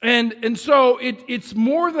 And so it's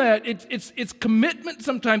more than that. It's commitment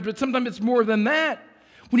sometimes, but sometimes it's more than that.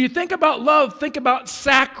 When you think about love, think about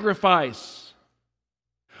sacrifice.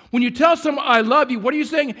 When you tell someone, I love you, what are you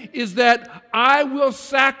saying? Is that I will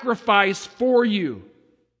sacrifice for you.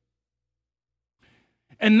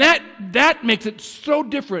 And that makes it so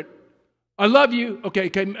different. I love you, okay,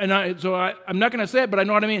 and I'm not going to say it, but I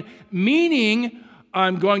know what I mean. Meaning,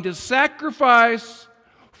 I'm going to sacrifice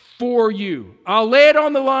for you. I'll lay it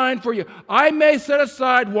on the line for you. I may set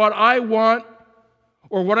aside what I want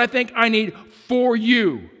or what I think I need for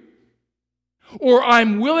you. Or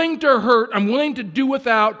I'm willing to hurt, I'm willing to do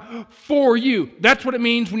without for you. That's what it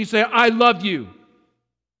means when you say, I love you.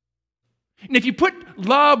 And if you put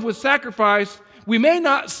love with sacrifice, we may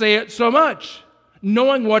not say it so much,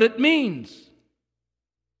 knowing what it means.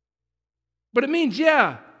 But it means,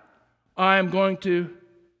 yeah, I'm going to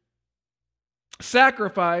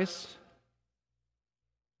sacrifice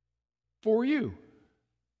for you.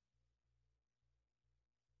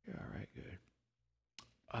 All right, good.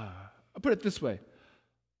 I'll put it this way.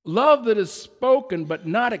 Love that is spoken but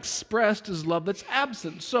not expressed is love that's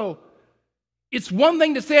absent. So it's one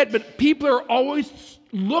thing to say it, but people are always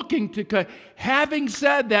looking to, having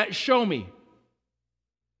said that, show me.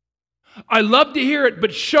 I love to hear it,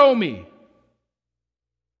 but show me.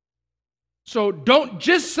 So don't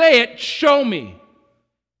just say it, show me.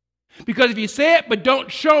 Because if you say it but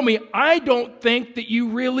don't show me, I don't think that you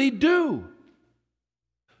really do.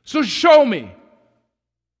 So show me.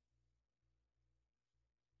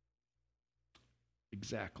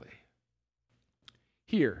 Exactly.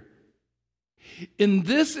 Here. In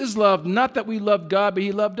this is love, not that we loved God, but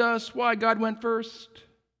He loved us. Why? God went first.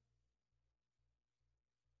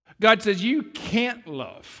 God says, you can't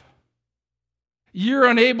love. You're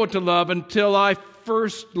unable to love until I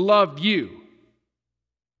first love you.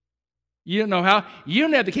 You don't know how. You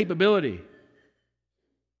don't have the capability.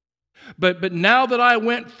 But now that I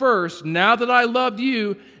went first, now that I loved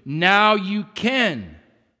you, now you can.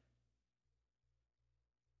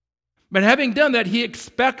 But having done that, He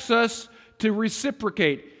expects us to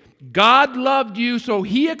reciprocate. God loved you, so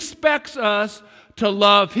He expects us to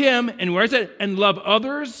love Him, and where is it? And love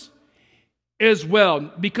others as well,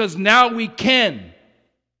 because now we can.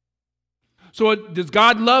 So does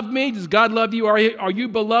God love me? Does God love you? Are you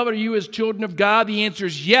beloved? Are you His children of God? The answer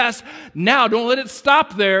is yes. Now, don't let it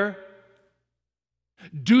stop there.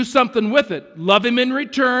 Do something with it. Love Him in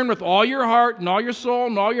return with all your heart and all your soul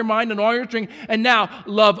and all your mind and all your strength. And now,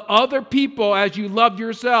 love other people as you love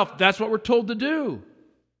yourself. That's what we're told to do.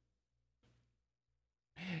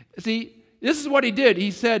 See, this is what He did.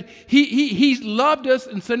 He said He loved us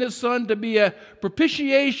and sent His Son to be a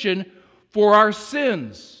propitiation for our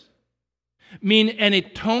sins. Mean an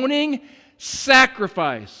atoning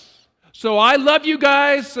sacrifice. So I love you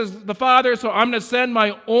guys, says the Father, so I'm going to send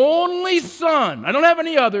my only Son. I don't have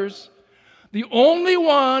any others. The only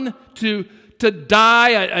one to die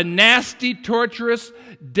a nasty, torturous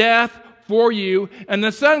death for you. And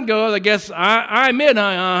the Son goes, I guess I'm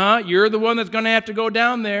in. You're the one that's going to have to go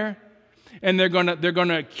down there. And they're going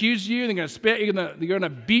to accuse you. They're going to spit you. They're going to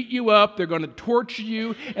beat you up. They're going to torture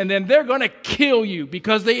you. And then they're going to kill you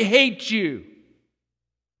because they hate you.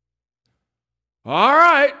 All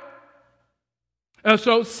right.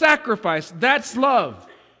 So sacrifice, that's love.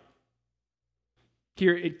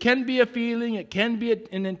 Here, it can be a feeling. It can be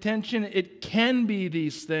an intention. It can be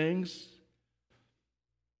these things.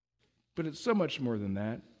 But it's so much more than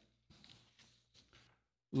that.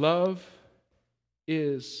 Love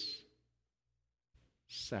is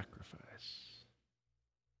sacrifice.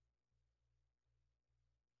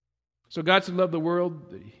 So God so loved the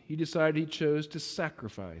world that He decided He chose to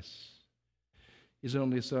sacrifice His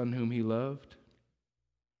only Son whom He loved.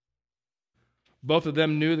 Both of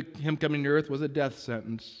them knew that Him coming to earth was a death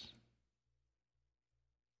sentence.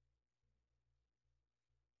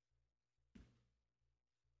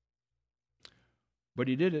 But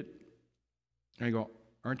He did it. And I go,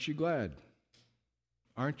 aren't you glad?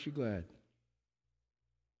 Aren't you glad?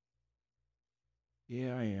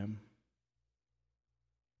 Yeah, I am.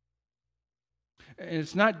 And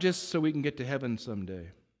it's not just so we can get to heaven someday.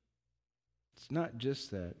 It's not just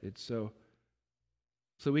that. It's so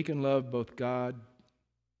we can love both God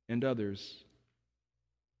and others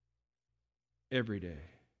every day.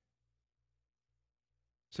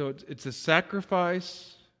 So it's a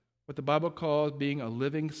sacrifice, what the Bible calls being a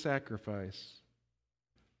living sacrifice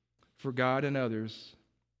for God and others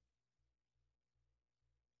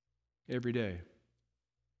every day.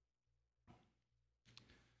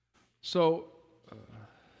 So,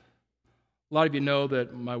 a lot of you know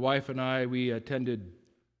that my wife and I, we attended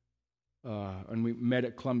and we met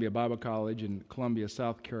at Columbia Bible College in Columbia,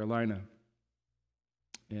 South Carolina.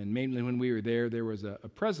 And mainly when we were there was a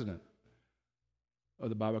president of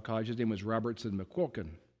the Bible College. His name was Robertson McQuilkin.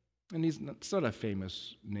 And it's not a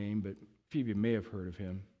famous name, but a few of you may have heard of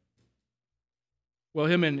him. Well,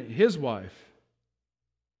 him and his wife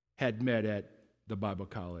had met at the Bible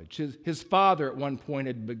College. His father at one point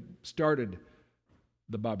had started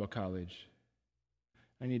the Bible College.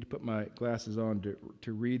 I need to put my glasses on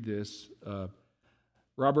to read this.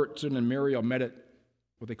 Robertson and Muriel met at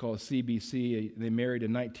what they call a CBC. They married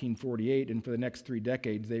in 1948, and for the next 3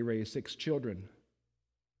 decades, they raised 6 children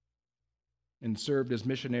and served as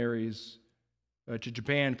missionaries to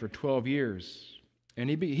Japan for 12 years. And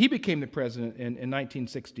he became the president in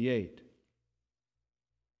 1968.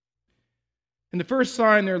 And the first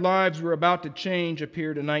sign their lives were about to change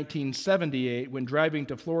appeared in 1978 when, driving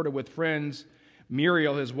to Florida with friends,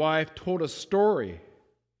 Muriel, his wife, told a story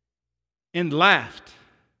and laughed.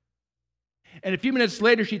 And a few minutes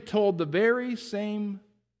later, she told the very same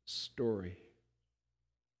story.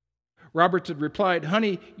 Robertson replied,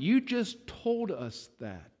 "Honey, you just told us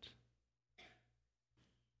that."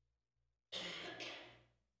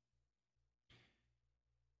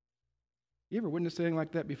 You ever witnessed anything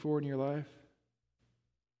like that before in your life?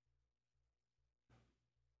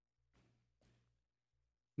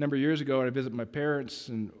 number of years ago, I visited my parents,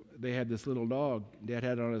 and they had this little dog. Dad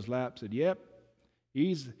had it on his lap, said, "Yep,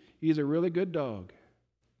 he's a really good dog."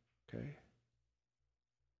 Okay.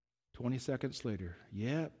 20 seconds later,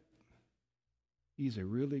 "Yep, he's a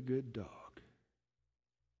really good dog."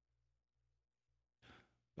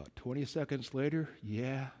 About 20 seconds later,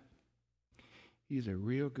 "Yeah, he's a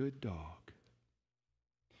real good dog."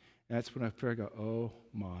 That's when I figured out, oh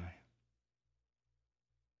my,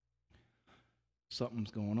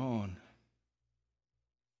 something's going on.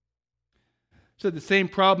 So the same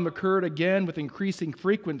problem occurred again with increasing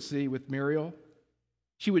frequency with Muriel.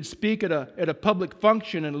 She would speak at a public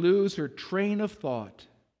function and lose her train of thought.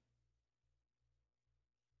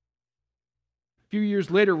 A few years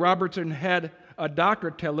later, Robertson had a doctor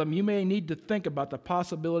tell him, "You may need to think about the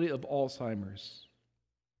possibility of Alzheimer's."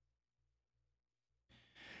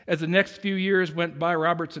 As the next few years went by,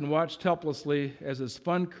 Robertson watched helplessly as his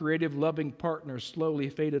fun, creative, loving partner slowly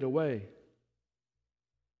faded away.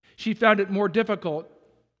 She found it more difficult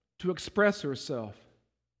to express herself.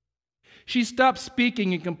 She stopped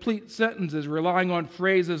speaking in complete sentences, relying on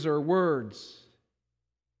phrases or words.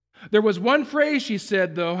 There was one phrase she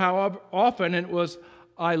said, though, how often, and it was,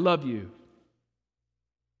 "I love you."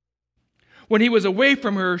 When he was away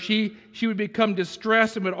from her, she would become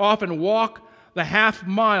distressed and would often walk the half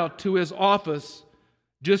mile to his office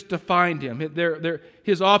just to find him.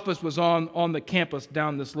 His office was on the campus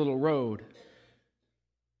down this little road.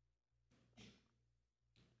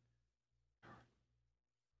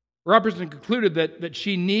 Robertson concluded that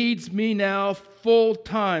she needs me now full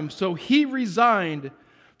time, so he resigned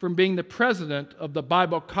from being the president of the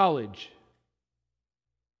Bible college.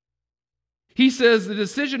 He says the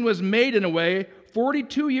decision was made in a way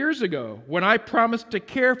 42 years ago when I promised to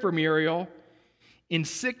care for Muriel in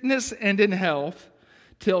sickness and in health,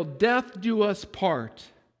 till death do us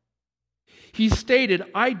part. He stated,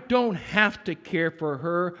 "I don't have to care for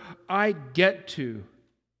her, I get to.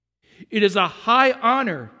 It is a high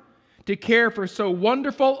honor to care for so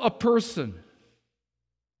wonderful a person."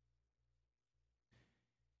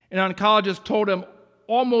 An oncologist told him,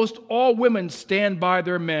 "Almost all women stand by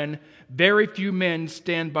their men, very few men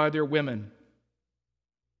stand by their women."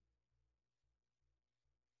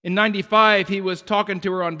 In 95, he was talking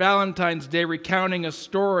to her on Valentine's Day, recounting a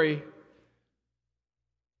story.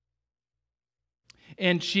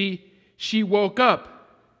 And she woke up.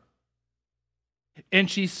 And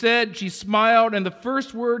she smiled, and the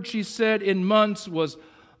first word she said in months was,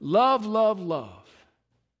 "Love, love, love."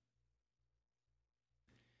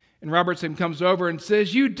 And Robertson comes over and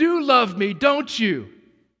says, "You do love me, don't you?"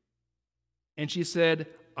 And she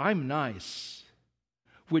said, "I'm nice,"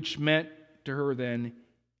 which meant to her then,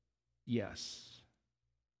 yes.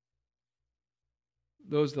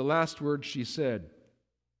 Those are the last words she said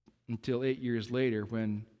until 8 years later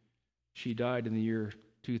when she died in the year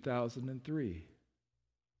 2003.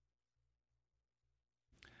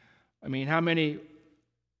 I mean, how many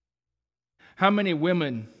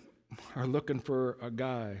women are looking for a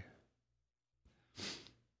guy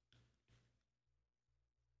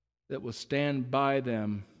that will stand by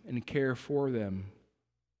them and care for them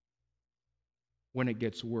when it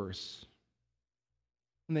gets worse,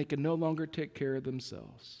 and they can no longer take care of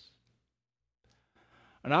themselves?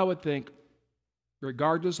 And I would think,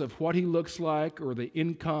 regardless of what he looks like or the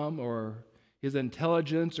income or his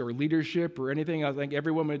intelligence or leadership or anything, I think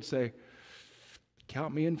every woman would say,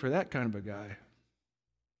 "Count me in for that kind of a guy.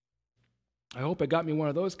 I hope I got me one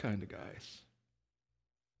of those kind of guys."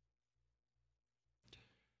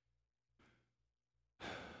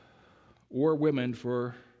 Or women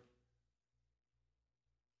for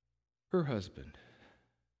her husband.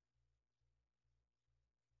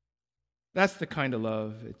 That's the kind of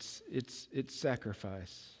love. It's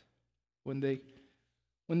sacrifice. When they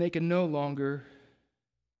can no longer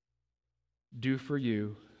do for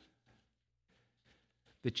you,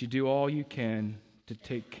 that you do all you can to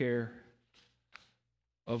take care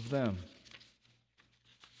of them.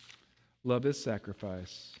 Love is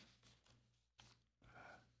sacrifice.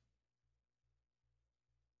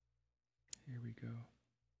 Here we go.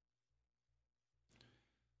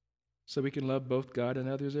 So we can love both God and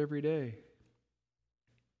others every day.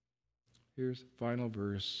 Here's the final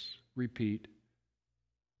verse. Repeat.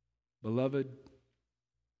 Beloved,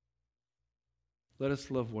 let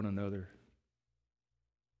us love one another.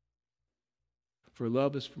 For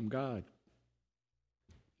love is from God.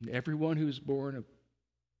 And everyone who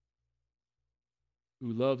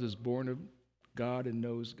loves is born of God and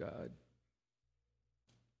knows God.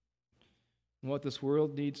 And what this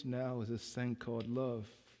world needs now is this thing called love.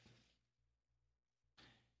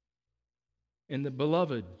 And the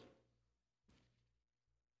beloved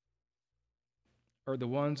are the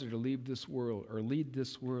ones that are lead this world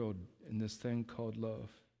in this thing called love.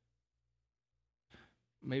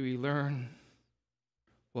 May we learn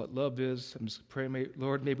what love is. I'm just praying,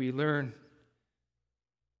 Lord, may we learn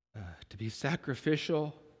to be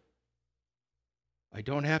sacrificial. I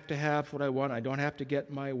don't have to have what I want. I don't have to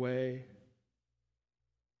get my way.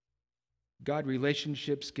 God,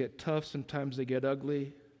 relationships get tough. Sometimes they get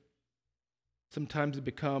ugly. Sometimes they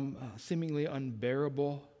become seemingly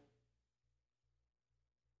unbearable.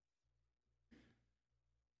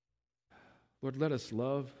 Lord, let us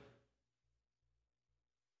love.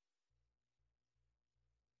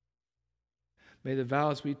 May the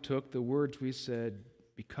vows we took, the words we said,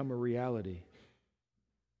 become a reality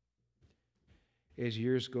as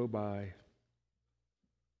years go by.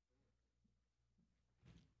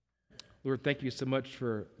 Lord, thank you so much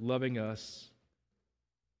for loving us,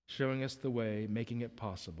 showing us the way, making it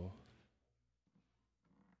possible.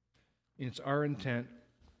 And it's our intent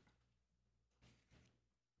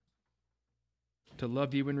to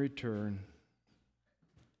love you in return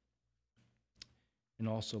and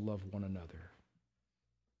also love one another.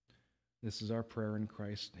 This is our prayer in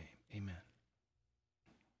Christ's name. Amen.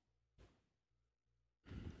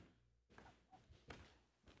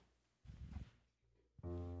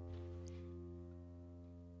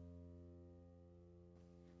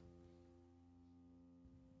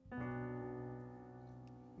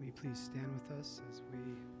 Will you please stand with us as we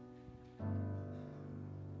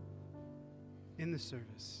in the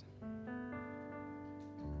service?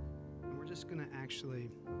 And we're just going to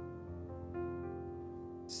actually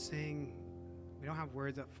sing. We don't have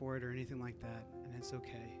words up for it or anything like that, and it's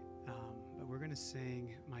okay. But we're going to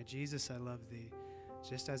sing, "My Jesus, I Love Thee,"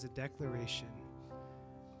 just as a declaration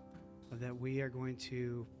of that we are going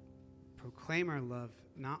to proclaim our love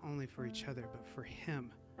not only for each other, but for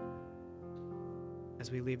Him as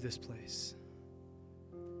we leave this place.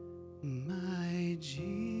 My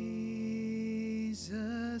Jesus,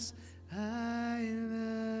 I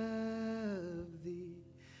love Thee.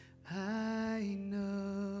 I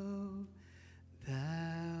know Thou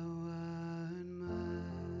art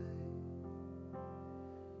mine.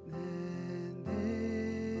 Then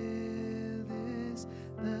there is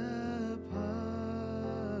the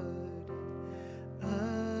pardon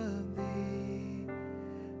of Thee.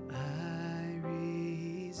 I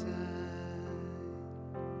reside.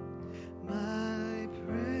 My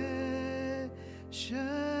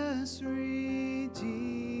precious Redeemer,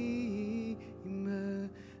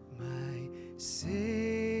 my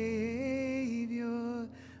Savior,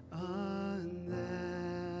 on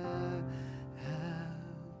Thou,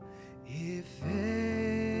 if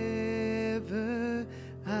ever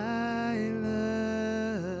I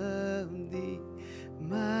love Thee,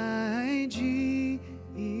 my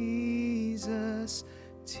Jesus,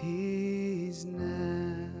 'tis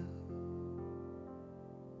now.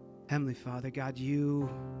 Heavenly Father, God, you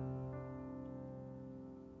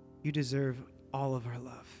deserve all of our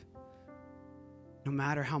love, no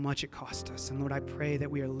matter how much it cost us. And Lord, I pray that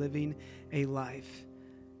we are living a life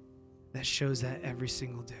that shows that every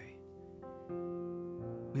single day.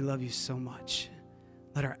 We love you so much.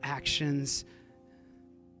 Let our actions,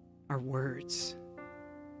 our words,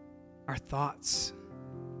 our thoughts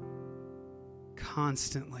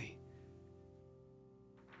constantly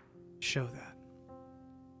show that.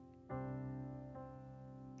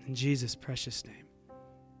 In Jesus' precious name,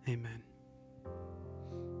 amen.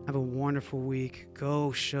 Have a wonderful week.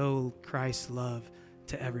 Go show Christ's love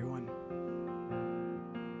to everyone.